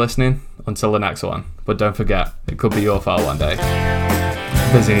very much for listening. Until the next one. But don't forget, it could be your file one day.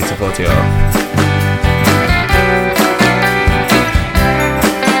 Busy need to 40 euro.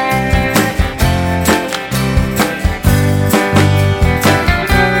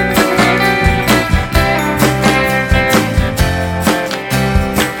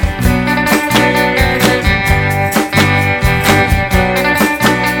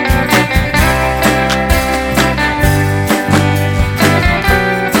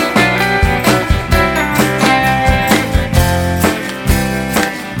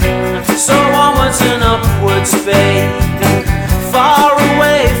 Far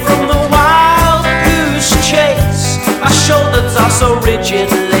away from the wild goose chase. My shoulders are so rigid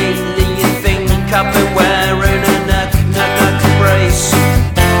lately, you think I've been wearing a neck brace.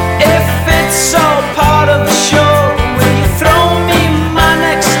 If it's so part of the show, will you throw me my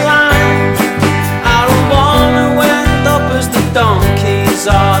next line? I don't wanna end up as the donkey's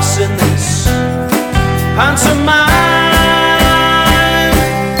arse in this pantomime.